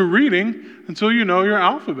to reading until you know your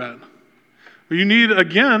alphabet. You need,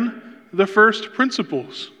 again, the first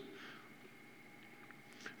principles.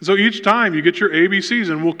 So each time you get your ABCs,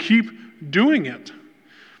 and we'll keep doing it.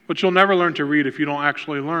 But you'll never learn to read if you don't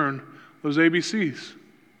actually learn those ABCs.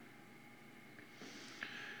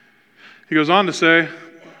 He goes on to say,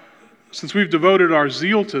 since we've devoted our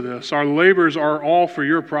zeal to this, our labors are all for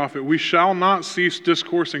your profit. We shall not cease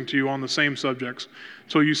discoursing to you on the same subjects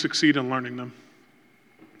till you succeed in learning them.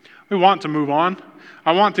 We want to move on.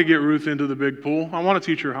 I want to get Ruth into the big pool. I want to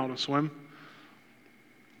teach her how to swim.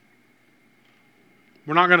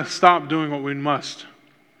 We're not going to stop doing what we must.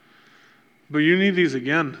 But you need these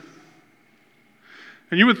again.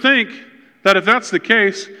 And you would think that if that's the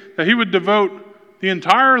case, that he would devote the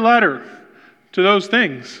entire letter to those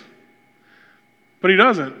things. But he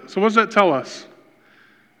doesn't. So what does that tell us?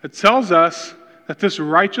 It tells us that this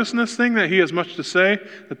righteousness thing that he has much to say,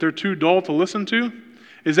 that they're too dull to listen to,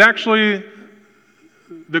 is actually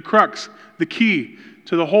the crux, the key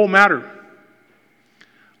to the whole matter.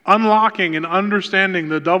 Unlocking and understanding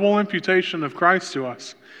the double imputation of Christ to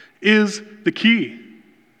us is the key.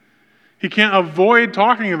 He can't avoid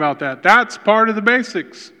talking about that. That's part of the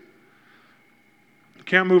basics. You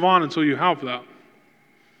can't move on until you have that.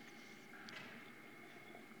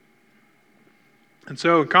 And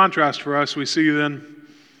so in contrast for us, we see then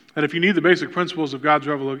that if you need the basic principles of God's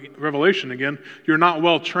revelation again, you're not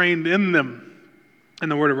well trained in them, in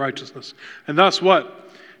the word of righteousness. And thus what?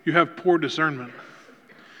 You have poor discernment.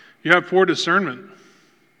 You have poor discernment.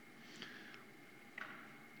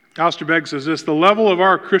 Alistair Begg says this, the level of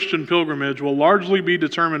our Christian pilgrimage will largely be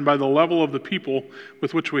determined by the level of the people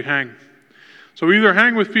with which we hang. So we either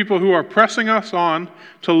hang with people who are pressing us on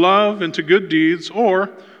to love and to good deeds,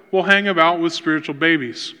 or we'll hang about with spiritual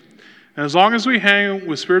babies. And as long as we hang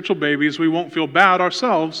with spiritual babies, we won't feel bad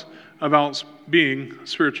ourselves about being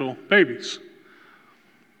spiritual babies.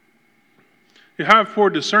 You have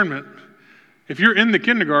poor discernment. If you're in the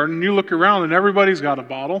kindergarten, you look around and everybody's got a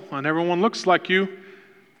bottle, and everyone looks like you,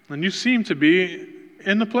 and you seem to be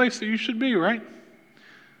in the place that you should be, right?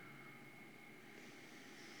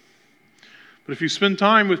 But if you spend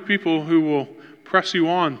time with people who will press you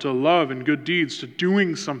on to love and good deeds, to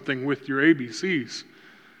doing something with your ABCs,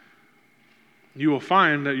 you will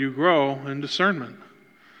find that you grow in discernment.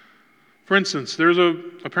 For instance, there's a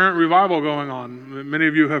parent revival going on that many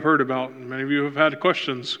of you have heard about, and many of you have had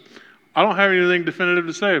questions. I don't have anything definitive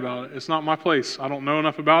to say about it. It's not my place. I don't know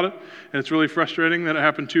enough about it, and it's really frustrating that it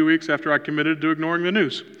happened 2 weeks after I committed to ignoring the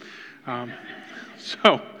news.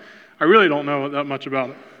 So I really don't know that much about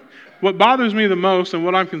it. What bothers me the most and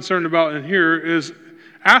what I'm concerned about in here is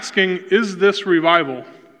asking, is this revival?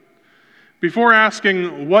 Before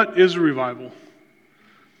asking, what is revival?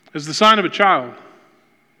 Is the sign of a child.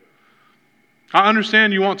 I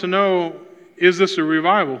understand you want to know, is this a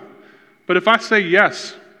revival? But if I say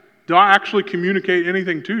yes, do I actually communicate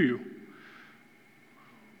anything to you?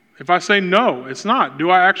 If I say no, it's not, do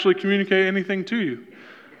I actually communicate anything to you?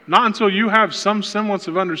 Not until you have some semblance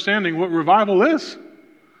of understanding what revival is.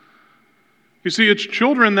 You see, it's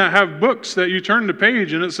children that have books that you turn the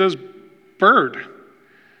page and it says bird,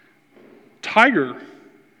 tiger,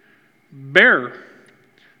 bear.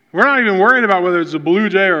 We're not even worried about whether it's a blue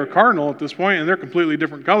jay or a cardinal at this point, and they're completely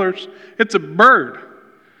different colors. It's a bird.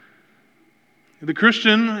 The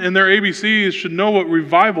Christian in their ABCs should know what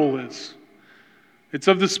revival is. It's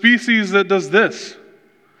of the species that does this.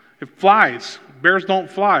 It flies. Bears don't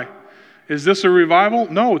fly. Is this a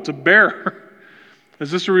revival? No, it's a bear.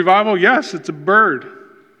 Is this a revival? Yes, it's a bird.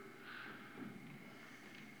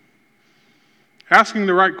 Asking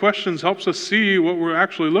the right questions helps us see what we're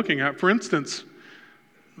actually looking at. For instance,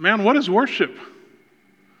 man, what is worship?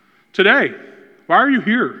 Today, why are you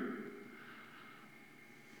here?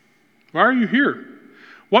 Why are you here?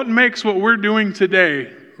 What makes what we're doing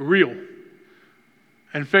today real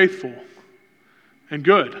and faithful and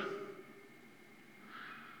good?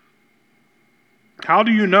 How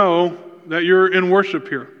do you know that you're in worship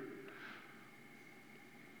here?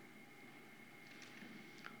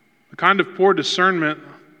 The kind of poor discernment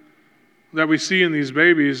that we see in these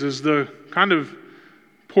babies is the kind of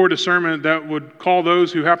poor discernment that would call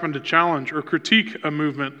those who happen to challenge or critique a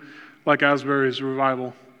movement like Asbury's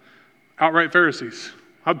revival outright Pharisees.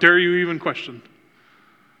 How dare you even question?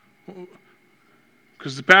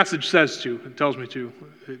 Because the passage says to. It tells me to.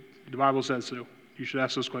 The Bible says so. You should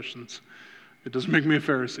ask those questions. It doesn't make me a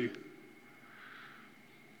Pharisee.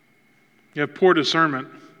 You have poor discernment.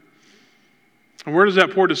 And where does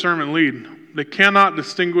that poor discernment lead? They cannot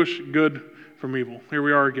distinguish good from evil. Here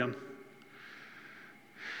we are again.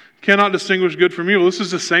 Cannot distinguish good from evil. This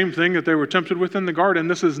is the same thing that they were tempted with in the garden.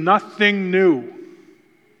 This is nothing new.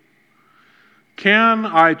 Can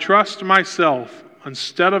I trust myself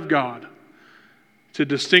instead of God to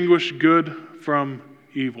distinguish good from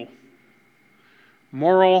evil?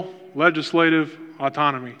 Moral, legislative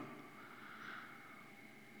autonomy.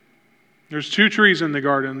 There's two trees in the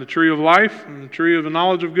garden, the tree of life and the tree of the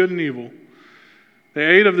knowledge of good and evil. They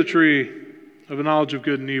ate of the tree of the knowledge of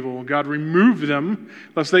good and evil. God removed them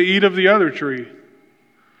lest they eat of the other tree.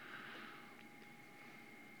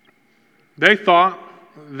 They thought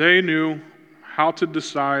they knew how to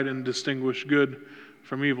decide and distinguish good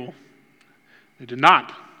from evil. They did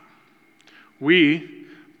not. We,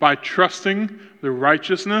 by trusting the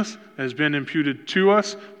righteousness that has been imputed to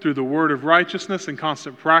us through the word of righteousness and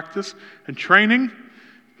constant practice and training,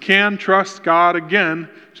 can trust God again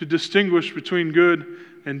to distinguish between good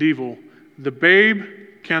and evil. The babe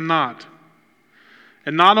cannot.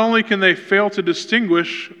 And not only can they fail to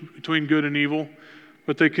distinguish between good and evil,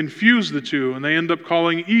 but they confuse the two, and they end up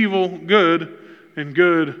calling evil good and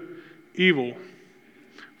good evil.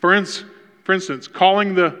 For instance,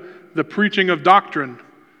 calling the preaching of doctrine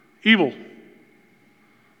evil.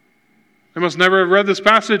 They must never have read this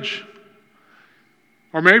passage.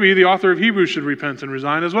 Or maybe the author of Hebrews should repent and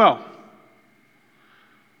resign as well.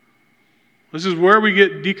 This is where we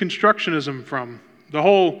get deconstructionism from. The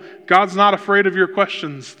whole God's not afraid of your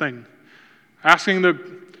questions thing.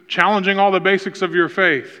 Challenging all the basics of your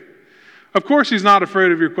faith. Of course he's not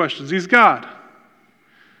afraid of your questions. He's God.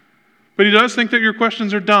 But he does think that your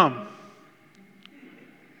questions are dumb.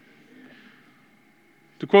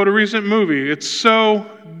 To quote a recent movie, it's so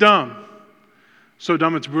dumb. So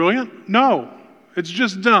dumb it's brilliant? No, it's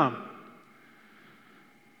just dumb.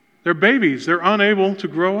 They're babies. They're unable to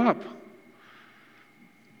grow up.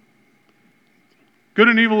 Good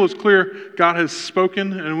and evil is clear. God has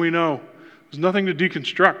spoken, and we know. There's nothing to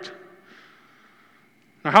deconstruct.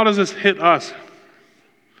 Now, how does this hit us?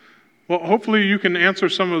 Well, hopefully you can answer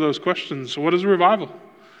some of those questions. What is revival?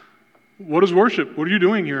 What is worship? What are you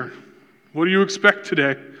doing here? What do you expect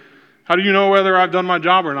today? How do you know whether I've done my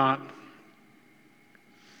job or not?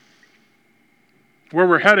 Where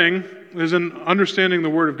we're heading is in understanding the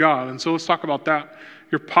Word of God. And so let's talk about that.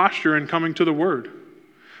 Your posture in coming to the Word.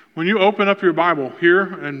 When you open up your Bible here,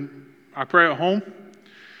 and I pray at home,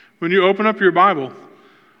 when you open up your Bible,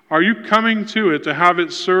 are you coming to it to have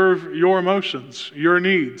it serve your emotions, your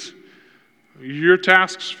needs, your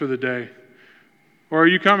tasks for the day? Or are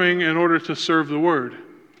you coming in order to serve the Word?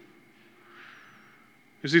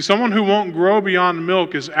 You see, someone who won't grow beyond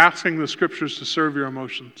milk is asking the Scriptures to serve your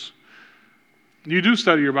emotions. You do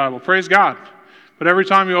study your Bible, praise God. But every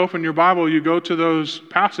time you open your Bible, you go to those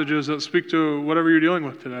passages that speak to whatever you're dealing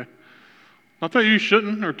with today. Not that you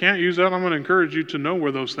shouldn't or can't use that. I'm going to encourage you to know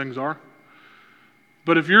where those things are.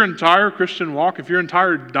 But if your entire Christian walk, if your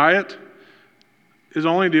entire diet is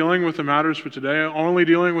only dealing with the matters for today, only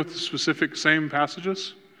dealing with the specific same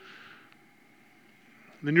passages,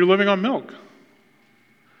 then you're living on milk.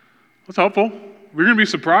 That's helpful. We're going to be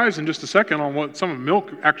surprised in just a second on what some of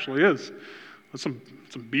milk actually is. That's some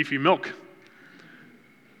beefy milk.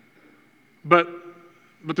 But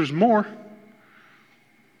there's more.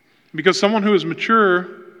 Because someone who is mature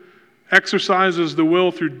exercises the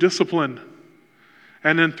will through discipline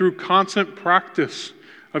and then through constant practice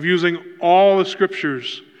of using all the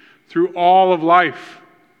Scriptures through all of life.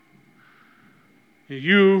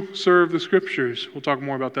 You serve the Scriptures. We'll talk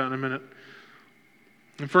more about that in a minute.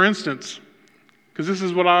 And for instance, because this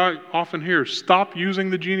is what I often hear, stop using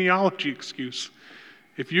the genealogy excuse.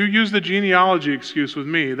 If you use the genealogy excuse with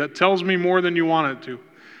me, that tells me more than you want it to.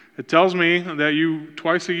 It tells me that you,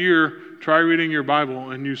 twice a year, try reading your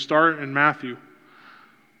Bible and you start in Matthew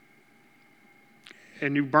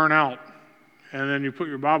and you burn out and then you put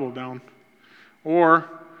your Bible down. Or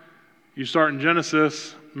you start in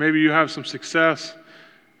Genesis, maybe you have some success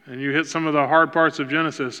and you hit some of the hard parts of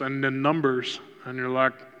Genesis and then Numbers, and you're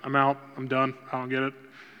like, I'm out, I'm done, I don't get it.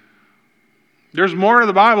 There's more to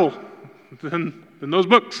the Bible than those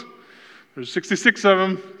books. There's 66 of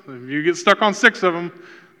them. If you get stuck on 6 of them,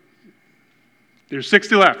 there's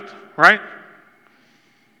 60 left, right?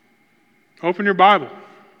 Open your Bible.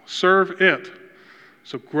 Serve it.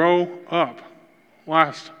 So grow up.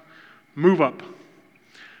 Last, move up.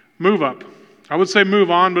 Move up. I would say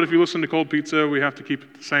move on, but if you listen to Cold Pizza, we have to keep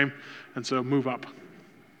it the same. And so move up.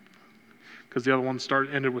 Because the other one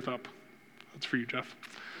ended with up. That's for you, Jeff.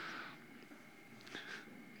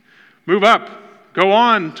 Move up. Go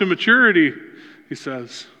on to maturity, he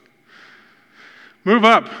says. Move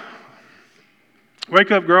up.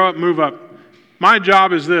 Wake up, grow up, move up. My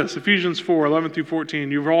job is this, Ephesians 4, 11 through 14.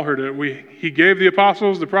 You've all heard it. He gave the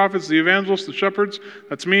apostles, the prophets, the evangelists, the shepherds,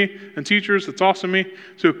 that's me, and teachers, that's also me,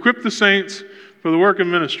 to equip the saints for the work of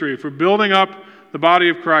ministry, for building up the body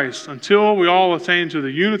of Christ, until we all attain to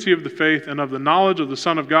the unity of the faith and of the knowledge of the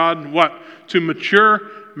Son of God. What? To mature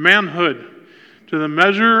manhood, to the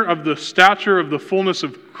measure of the stature of the fullness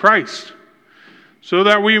of Christ, so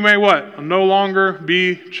that we may what? No longer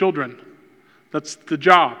be children. That's the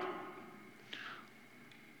job.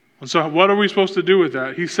 And so what are we supposed to do with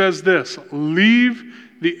that? He says this, leave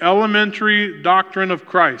the elementary doctrine of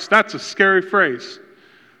Christ. That's a scary phrase.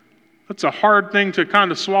 That's a hard thing to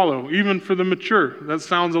kind of swallow, even for the mature. That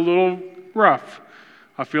sounds a little rough.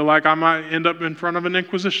 I feel like I might end up in front of an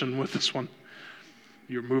inquisition with this one.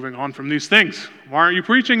 You're moving on from these things. Why aren't you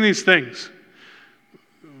preaching these things?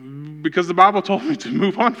 Because the Bible told me to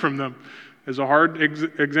move on from them. Is a hard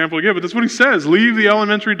example to give, but that's what he says. Leave the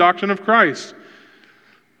elementary doctrine of Christ.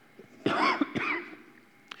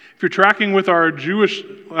 If you're tracking with our Jewish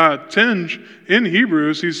tinge in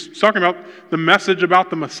Hebrews, he's talking about the message about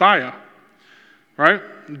the Messiah, right?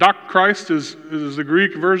 Christ is the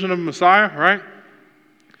Greek version of Messiah, right?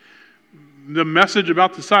 The message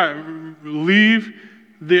about the Messiah. Leave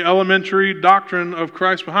the elementary doctrine of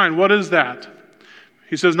Christ behind. What is that?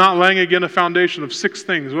 He says, not laying again a foundation of 6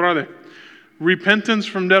 things. What are they? Repentance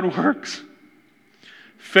from dead works,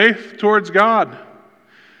 faith towards God,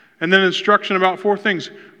 and then instruction about 4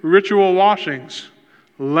 things: ritual washings,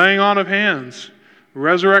 laying on of hands,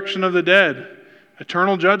 resurrection of the dead,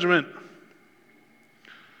 eternal judgment.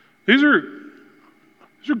 These are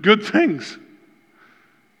good things.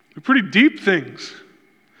 They're pretty deep things.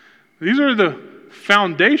 These are the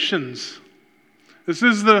foundations. This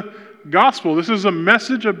is the gospel. This is a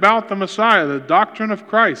message about the Messiah, the doctrine of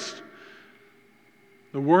Christ,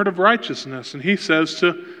 the word of righteousness. And he says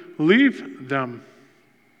to leave them.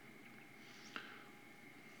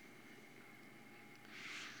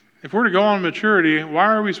 If we're to go on maturity, why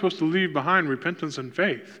are we supposed to leave behind repentance and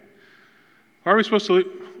faith? Why are we supposed to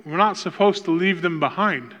leave? We're not supposed to leave them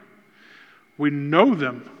behind. We know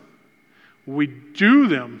them. We do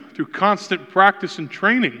them through constant practice and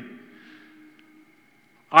training.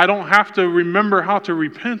 I don't have to remember how to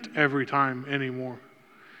repent every time anymore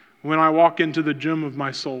when I walk into the gym of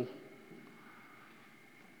my soul.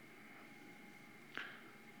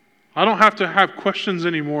 I don't have to have questions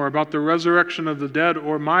anymore about the resurrection of the dead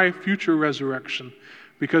or my future resurrection,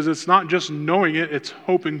 because it's not just knowing it, it's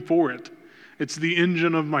hoping for it. It's the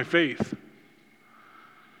engine of my faith.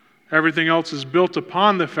 Everything else is built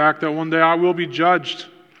upon the fact that one day I will be judged,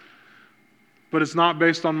 but it's not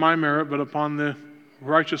based on my merit, but upon the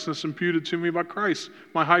righteousness imputed to me by Christ,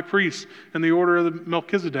 my high priest, and the order of the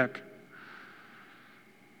Melchizedek.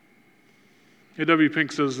 A.W.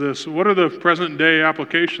 Pink says this: what are the present day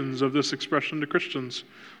applications of this expression to Christians?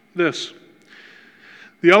 This: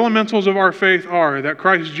 the elementals of our faith are that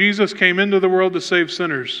Christ Jesus came into the world to save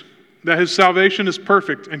sinners, that his salvation is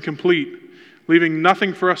perfect and complete, leaving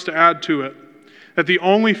nothing for us to add to it, that the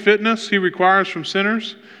only fitness he requires from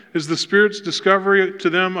sinners is the Spirit's discovery to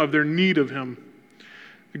them of their need of him.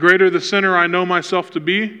 The greater the sinner I know myself to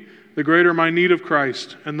be, the greater my need of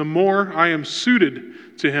Christ, and the more I am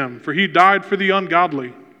suited to him, for he died for the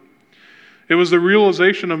ungodly. It was the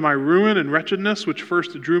realization of my ruin and wretchedness which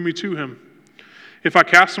first drew me to him. If I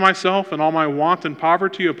cast myself and all my want and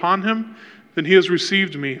poverty upon him, then he has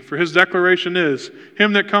received me, for his declaration is,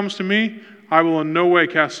 him that comes to me, I will in no way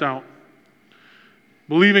cast out.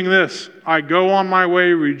 believing this: I go on my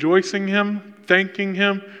way rejoicing Him, thanking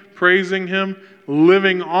Him, praising Him,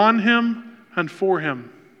 living on Him and for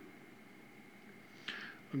Him.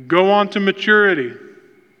 Go on to maturity.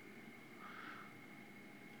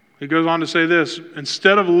 He goes on to say this: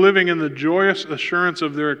 instead of living in the joyous assurance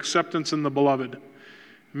of their acceptance in the Beloved,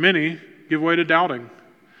 many give way to doubting.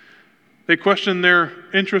 They question their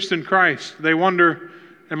interest in Christ. They wonder,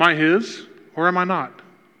 am I His or am I not?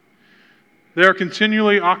 They are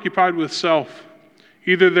continually occupied with self,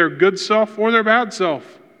 either their good self or their bad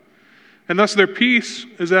self, and thus their peace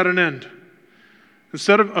is at an end.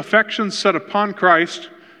 Instead of affection set upon Christ,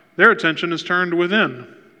 their attention is turned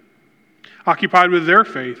within, occupied with their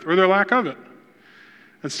faith or their lack of it.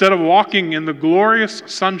 Instead of walking in the glorious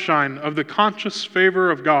sunshine of the conscious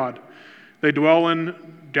favor of God, they dwell in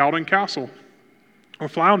doubting castle or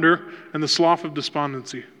flounder in the slough of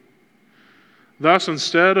despondency. Thus,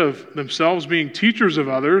 instead of themselves being teachers of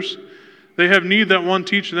others, they have need that one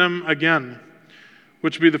teach them again,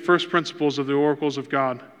 which be the first principles of the oracles of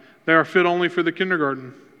God. They are fit only for the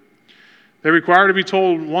kindergarten. They require to be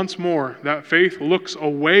told once more that faith looks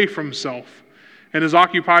away from self and is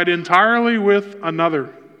occupied entirely with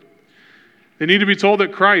another. They need to be told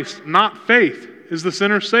that Christ, not faith, is the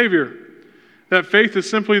sinner's Savior, that faith is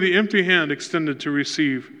simply the empty hand extended to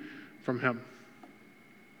receive from Him.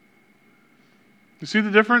 You see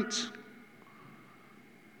the difference?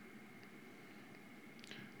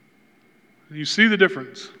 You see the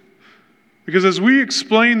difference. Because as we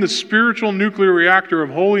explain the spiritual nuclear reactor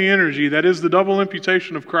of holy energy that is the double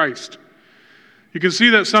imputation of Christ, you can see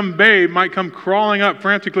that some babe might come crawling up,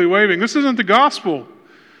 frantically waving, "This isn't the gospel.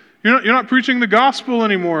 You're not preaching the gospel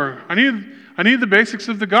anymore. I need the basics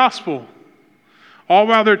of the gospel." All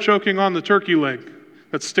while they're choking on the turkey leg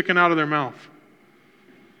that's sticking out of their mouth.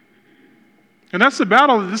 And that's the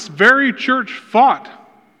battle that this very church fought.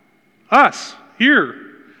 Us,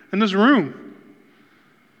 here, in this room.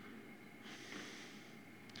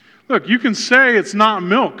 Look, you can say it's not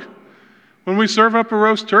milk when we serve up a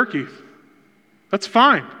roast turkey. That's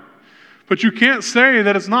fine. But you can't say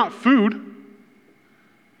that it's not food.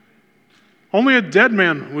 Only a dead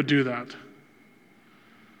man would do that.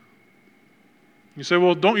 You say,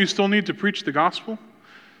 well, don't you still need to preach the gospel?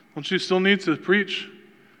 Don't you still need to preach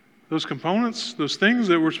those components, those things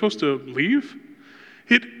that we're supposed to leave?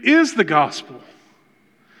 It is the gospel.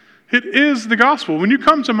 It is the gospel. When you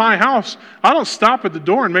come to my house, I don't stop at the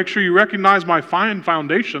door and make sure you recognize my fine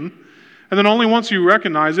foundation, and then only once you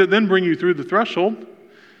recognize it, then bring you through the threshold.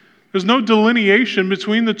 There's no delineation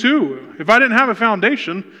between the two. If I didn't have a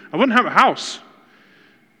foundation, I wouldn't have a house.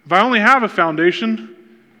 If I only have a foundation,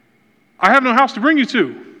 I have no house to bring you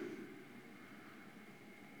to.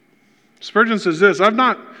 Spurgeon says this: I've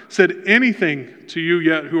not said anything to you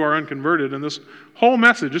yet who are unconverted. And this whole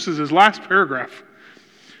message, this is his last paragraph.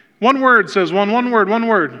 One word says one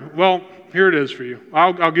word. Well, here it is for you.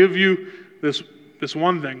 I'll give you this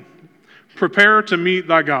one thing. Prepare to meet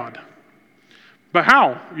thy God. But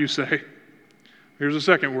how, you say? Here's a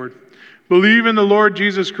second word. Believe in the Lord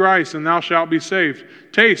Jesus Christ, and thou shalt be saved.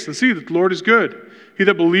 Taste and see that the Lord is good. He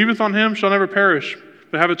that believeth on him shall never perish,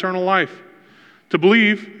 but have eternal life. To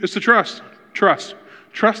believe is to trust. Trust.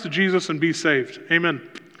 Trust Jesus and be saved. Amen.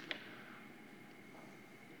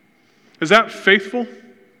 Is that faithful?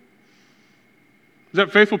 Is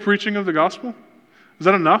that faithful preaching of the gospel? Is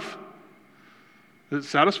that enough? Is it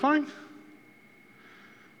satisfying?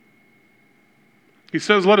 He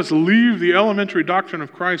says, let us leave the elementary doctrine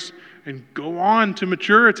of Christ and go on to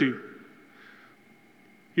maturity.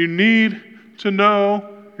 You need to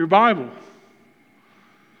know your Bible.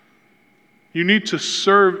 You need to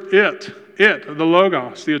serve it, the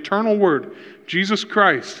Logos, the eternal Word. Jesus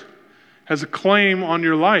Christ has a claim on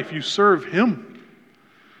your life. You serve Him.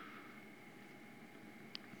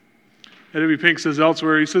 Eddie Pink says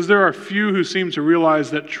elsewhere, he says, there are few who seem to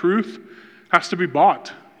realize that truth has to be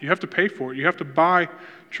bought. You have to pay for it. You have to buy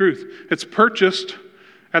truth. It's purchased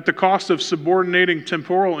at the cost of subordinating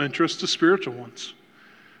temporal interests to spiritual ones.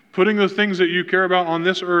 Putting the things that you care about on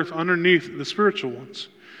this earth underneath the spiritual ones.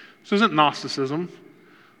 This isn't Gnosticism.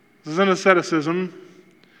 This isn't asceticism.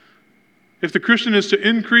 If the Christian is to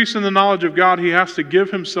increase in the knowledge of God, he has to give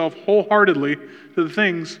himself wholeheartedly to the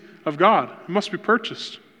things of God. It must be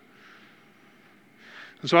purchased.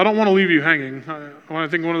 And so I don't want to leave you hanging. I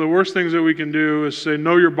think one of the worst things that we can do is say,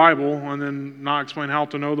 know your Bible, and then not explain how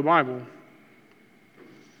to know the Bible.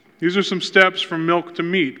 These are some steps from milk to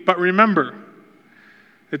meat. But remember,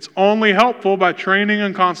 it's only helpful by training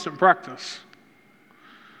and constant practice.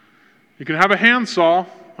 You can have a handsaw,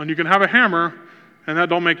 and you can have a hammer, and that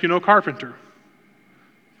don't make you no carpenter.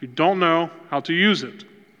 if you don't know how to use it.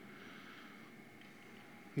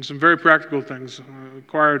 And some very practical things. I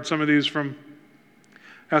acquired some of these from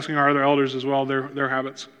asking our other elders as well, their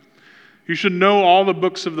habits. You should know all the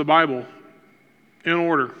books of the Bible in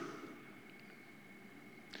order.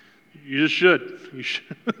 You just should. You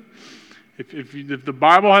should. If the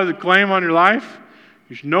Bible has a claim on your life,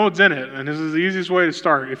 you should know what's in it. And this is the easiest way to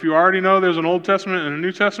start. If you already know there's an Old Testament and a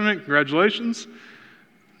New Testament, congratulations.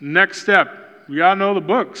 Next step, you got to know the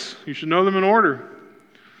books. You should know them in order.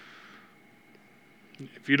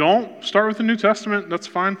 If you don't, start with the New Testament. That's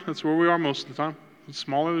fine. That's where we are most of the time. It's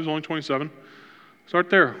smaller. There's only 27. Start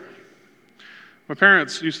there. My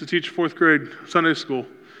parents used to teach fourth grade Sunday school,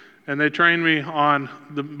 and they trained me on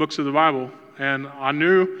the books of the Bible. And I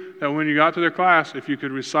knew that when you got to their class, if you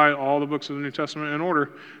could recite all the books of the New Testament in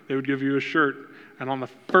order, they would give you a shirt. And on the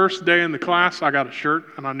first day in the class, I got a shirt,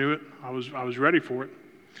 and I knew it. I was ready for it.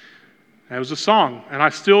 And it was a song, and I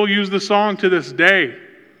still use the song to this day.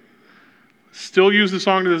 Still use the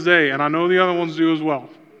song to this day, and I know the other ones do as well.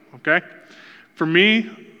 Okay? For me,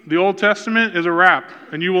 the Old Testament is a rap,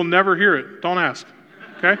 and you will never hear it. Don't ask.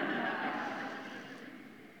 Okay?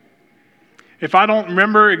 If I don't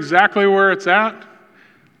remember exactly where it's at,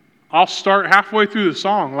 I'll start halfway through the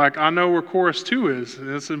song, like I know where chorus 2 is. And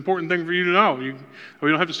that's an important thing for you to know. We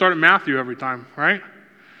don't have to start at Matthew every time, right?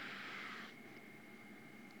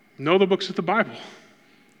 Know the books of the Bible.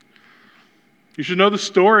 You should know the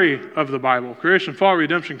story of the Bible. Creation, fall,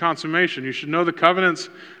 redemption, consummation. You should know the covenants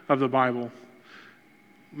of the Bible.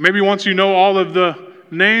 Maybe once you know all of the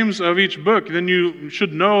names of each book, then you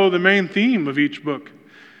should know the main theme of each book.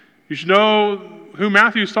 You should know who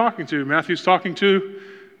Matthew's talking to. Matthew's talking to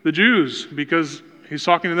the Jews because he's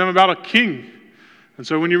talking to them about a king. And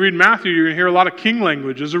so when you read Matthew, you're going to hear a lot of king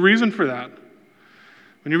language. There's a reason for that.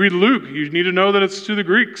 When you read Luke, you need to know that it's to the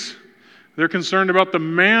Greeks. They're concerned about the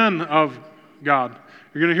man of God.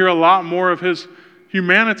 You're going to hear a lot more of his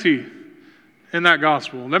humanity in that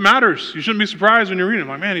gospel. That matters. You shouldn't be surprised when you're reading it.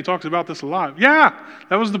 Like, man, he talks about this a lot. Yeah,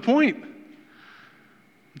 that was the point.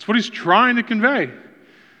 It's what he's trying to convey.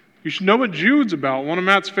 You should know what Jude's about. One of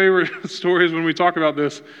Matt's favorite stories when we talk about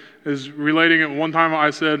this is relating it. One time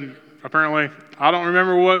I said, apparently, I don't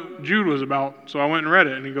remember what Jude was about, so I went and read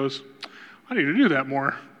it. And he goes, I need to do that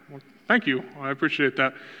more. Well, thank you. I appreciate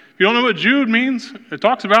that. If you don't know what Jude means, it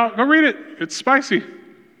talks about, go read it. It's spicy.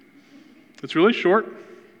 It's really short.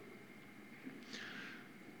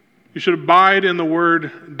 You should abide in the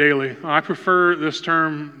Word daily. I prefer this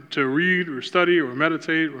term to read or study or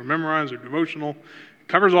meditate or memorize or devotional. It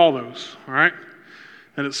covers all those, all right?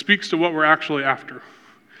 And it speaks to what we're actually after.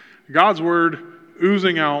 God's Word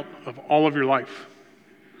oozing out of all of your life.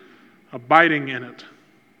 Abiding in it.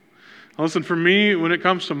 Now listen, for me, when it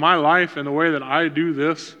comes to my life and the way that I do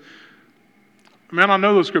this, man, I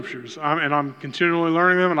know those scriptures. And I'm continually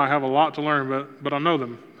learning them, and I have a lot to learn, but I know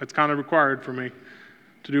them. It's kind of required for me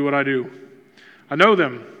to do what I do. I know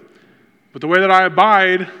them, but the way that I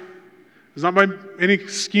abide is not by any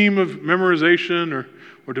scheme of memorization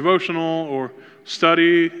or devotional or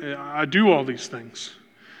study. I do all these things,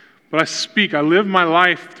 but I live my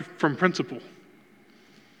life from principle.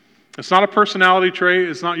 It's not a personality trait.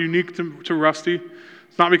 It's not unique to Rusty.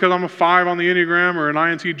 It's not because I'm a 5 on the Enneagram or an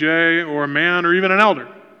INTJ or a man or even an elder.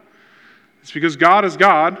 It's because God is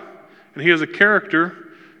God, and He has a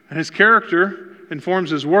character, and His character informs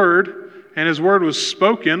His Word, and His Word was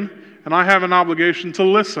spoken, and I have an obligation to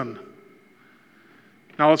listen.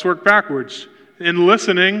 Now let's work backwards. In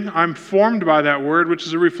listening, I'm formed by that Word, which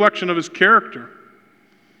is a reflection of His character.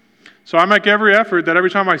 So I make every effort that every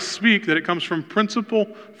time I speak, that it comes from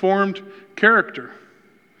principle-formed character.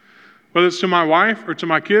 Whether it's to my wife, or to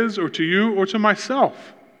my kids, or to you, or to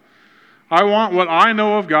myself. I want what I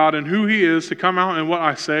know of God and who He is to come out in what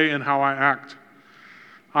I say and how I act.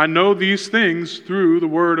 I know these things through the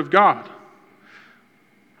Word of God.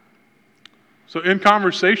 So in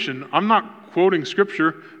conversation, I'm not quoting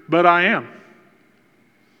Scripture, but I am.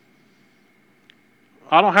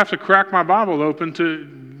 I don't have to crack my Bible open to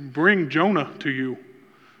bring Jonah to you,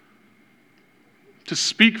 to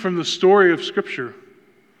speak from the story of Scripture,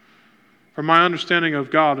 from my understanding of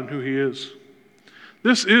God and who He is.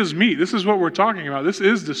 This is me. This is what we're talking about. This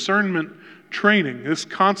is discernment training, this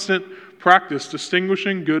constant practice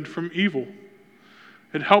distinguishing good from evil.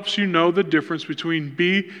 It helps you know the difference between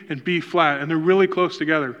B and B flat, and they're really close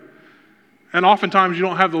together. And oftentimes you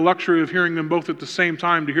don't have the luxury of hearing them both at the same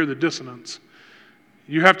time to hear the dissonance.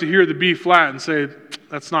 You have to hear the B flat and say,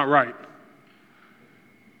 that's not right.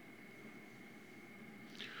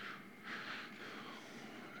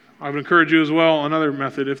 I would encourage you as well, another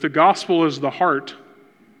method. If the gospel is the heart,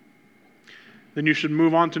 then you should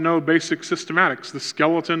move on to know basic systematics, the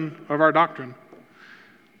skeleton of our doctrine.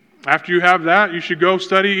 After you have that, you should go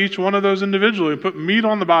study each one of those individually and put meat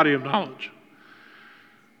on the body of knowledge.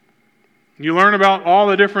 You learn about all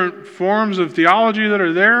the different forms of theology that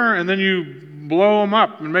are there, and then you blow them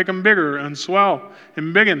up and make them bigger and swell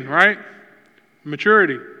and biggin, right?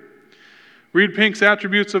 Maturity. Read Pink's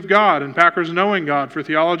Attributes of God and Packer's Knowing God for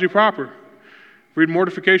theology proper. Read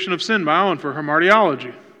Mortification of Sin by Owen for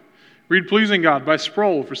hamartiology. Read Pleasing God by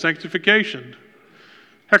Sproul for sanctification.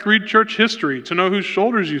 Heck, read church history to know whose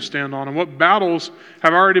shoulders you stand on and what battles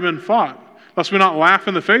have already been fought, lest we not laugh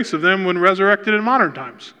in the face of them when resurrected in modern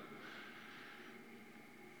times.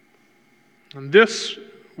 And this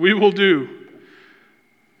we will do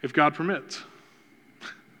if God permits.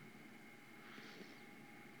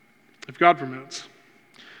 If God permits.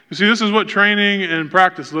 You see, this is what training and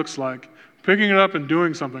practice looks like. Picking it up and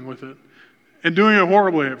doing something with it. And doing it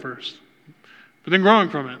horribly at first. But then growing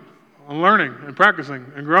from it. And learning and practicing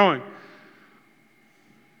and growing.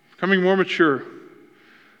 Becoming more mature.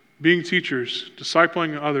 Being teachers.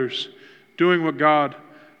 Discipling others. Doing what God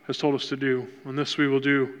has told us to do. And this we will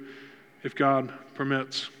do if God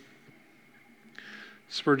permits.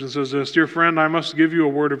 Spurgeon says this, "Dear friend, I must give you a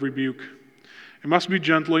word of rebuke. It must be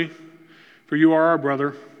gently, for you are our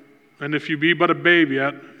brother, and if you be but a babe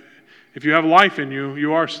yet, if you have life in you,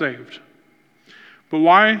 you are saved. But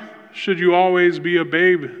why should you always be a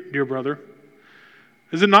babe, dear brother?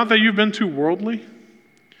 Is it not that you've been too worldly?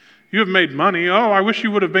 You have made money. Oh, I wish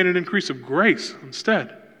you would have made an increase of grace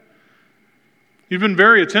instead. You've been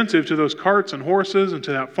very attentive to those carts and horses and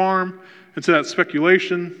to that farm and to that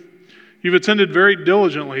speculation. You've attended very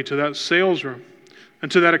diligently to that sales room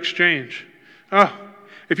and to that exchange. Oh,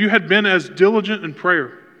 if you had been as diligent in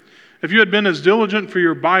prayer, if you had been as diligent for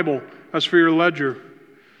your Bible as for your ledger,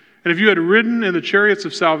 and if you had ridden in the chariots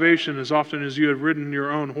of salvation as often as you had ridden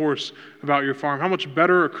your own horse about your farm, how much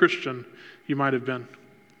better a Christian you might have been.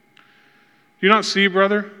 Do you not see,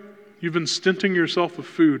 brother? You've been stinting yourself of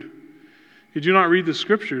food. You do not read the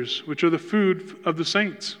Scriptures, which are the food of the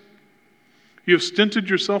saints. You have stinted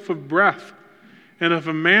yourself of breath, and if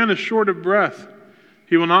a man is short of breath,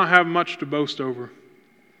 he will not have much to boast over.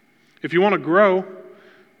 If you want to grow,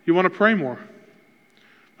 you want to pray more.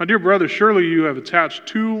 My dear brother, surely you have attached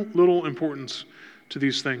too little importance to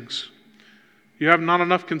these things. You have not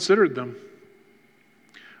enough considered them.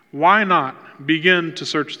 Why not begin to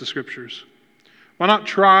search the Scriptures? Why not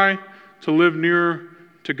try to live nearer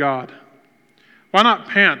to God? Why not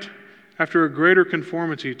pant after a greater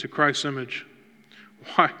conformity to Christ's image?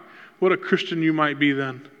 Why, what a Christian you might be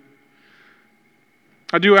then.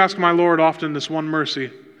 I do ask my Lord often this one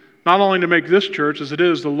mercy, not only to make this church, as it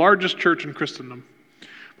is the largest church in Christendom,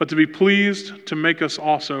 but to be pleased to make us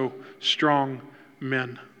also strong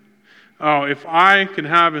men. Oh, if I can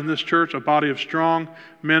have in this church a body of strong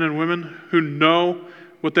men and women who know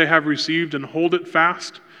what they have received and hold it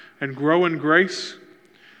fast and grow in grace,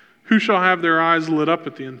 who shall have their eyes lit up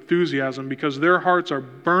at the enthusiasm because their hearts are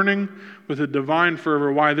burning with a divine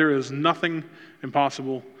fervor, why there is nothing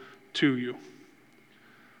impossible to you.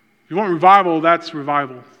 If you want revival, that's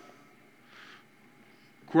revival.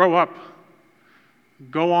 Grow up.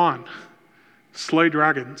 Go on. Slay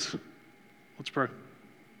dragons. Let's pray.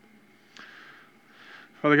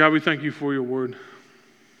 Father God, we thank you for your word.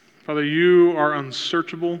 Father, you are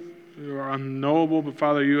unsearchable. You are unknowable, but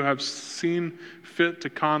Father, you have seen fit to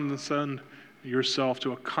condescend yourself,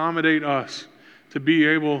 to accommodate us, to be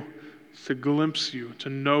able to glimpse you, to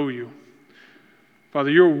know you. Father,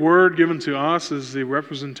 your word given to us is the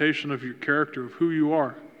representation of your character, of who you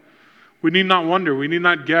are. We need not wonder, we need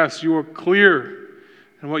not guess. You are clear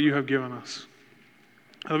in what you have given us.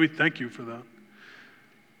 Father, we thank you for that.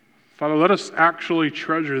 Father, let us actually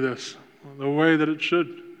treasure this the way that it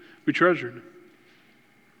should be treasured.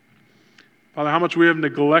 Father, how much we have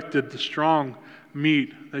neglected the strong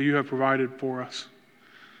meat that you have provided for us.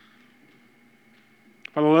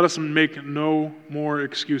 Father, let us make no more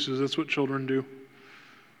excuses. That's what children do.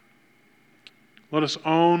 Let us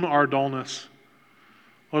own our dullness.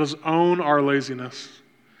 Let us own our laziness.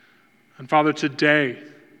 And Father, today,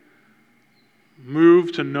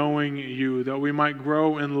 move to knowing you, that we might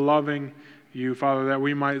grow in loving you, Father, that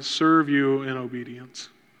we might serve you in obedience.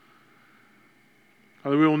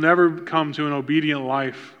 Father, we will never come to an obedient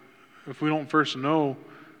life if we don't first know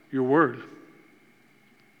your word.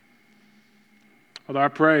 Father, I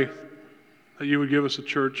pray that you would give us a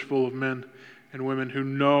church full of men and women who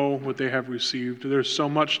know what they have received. There's so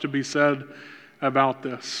much to be said about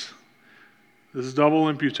this double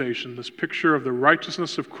imputation, this picture of the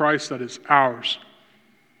righteousness of Christ that is ours,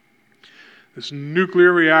 this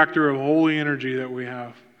nuclear reactor of holy energy that we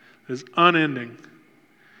have is unending,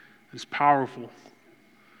 is powerful.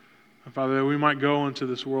 And Father, that we might go into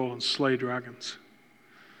this world and slay dragons.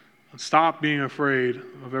 And stop being afraid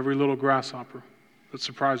of every little grasshopper that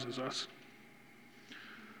surprises us.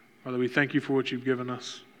 Father, we thank you for what you've given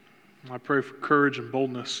us. I pray for courage and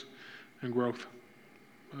boldness and growth.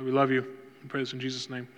 Father, we love you. We pray this in Jesus' name.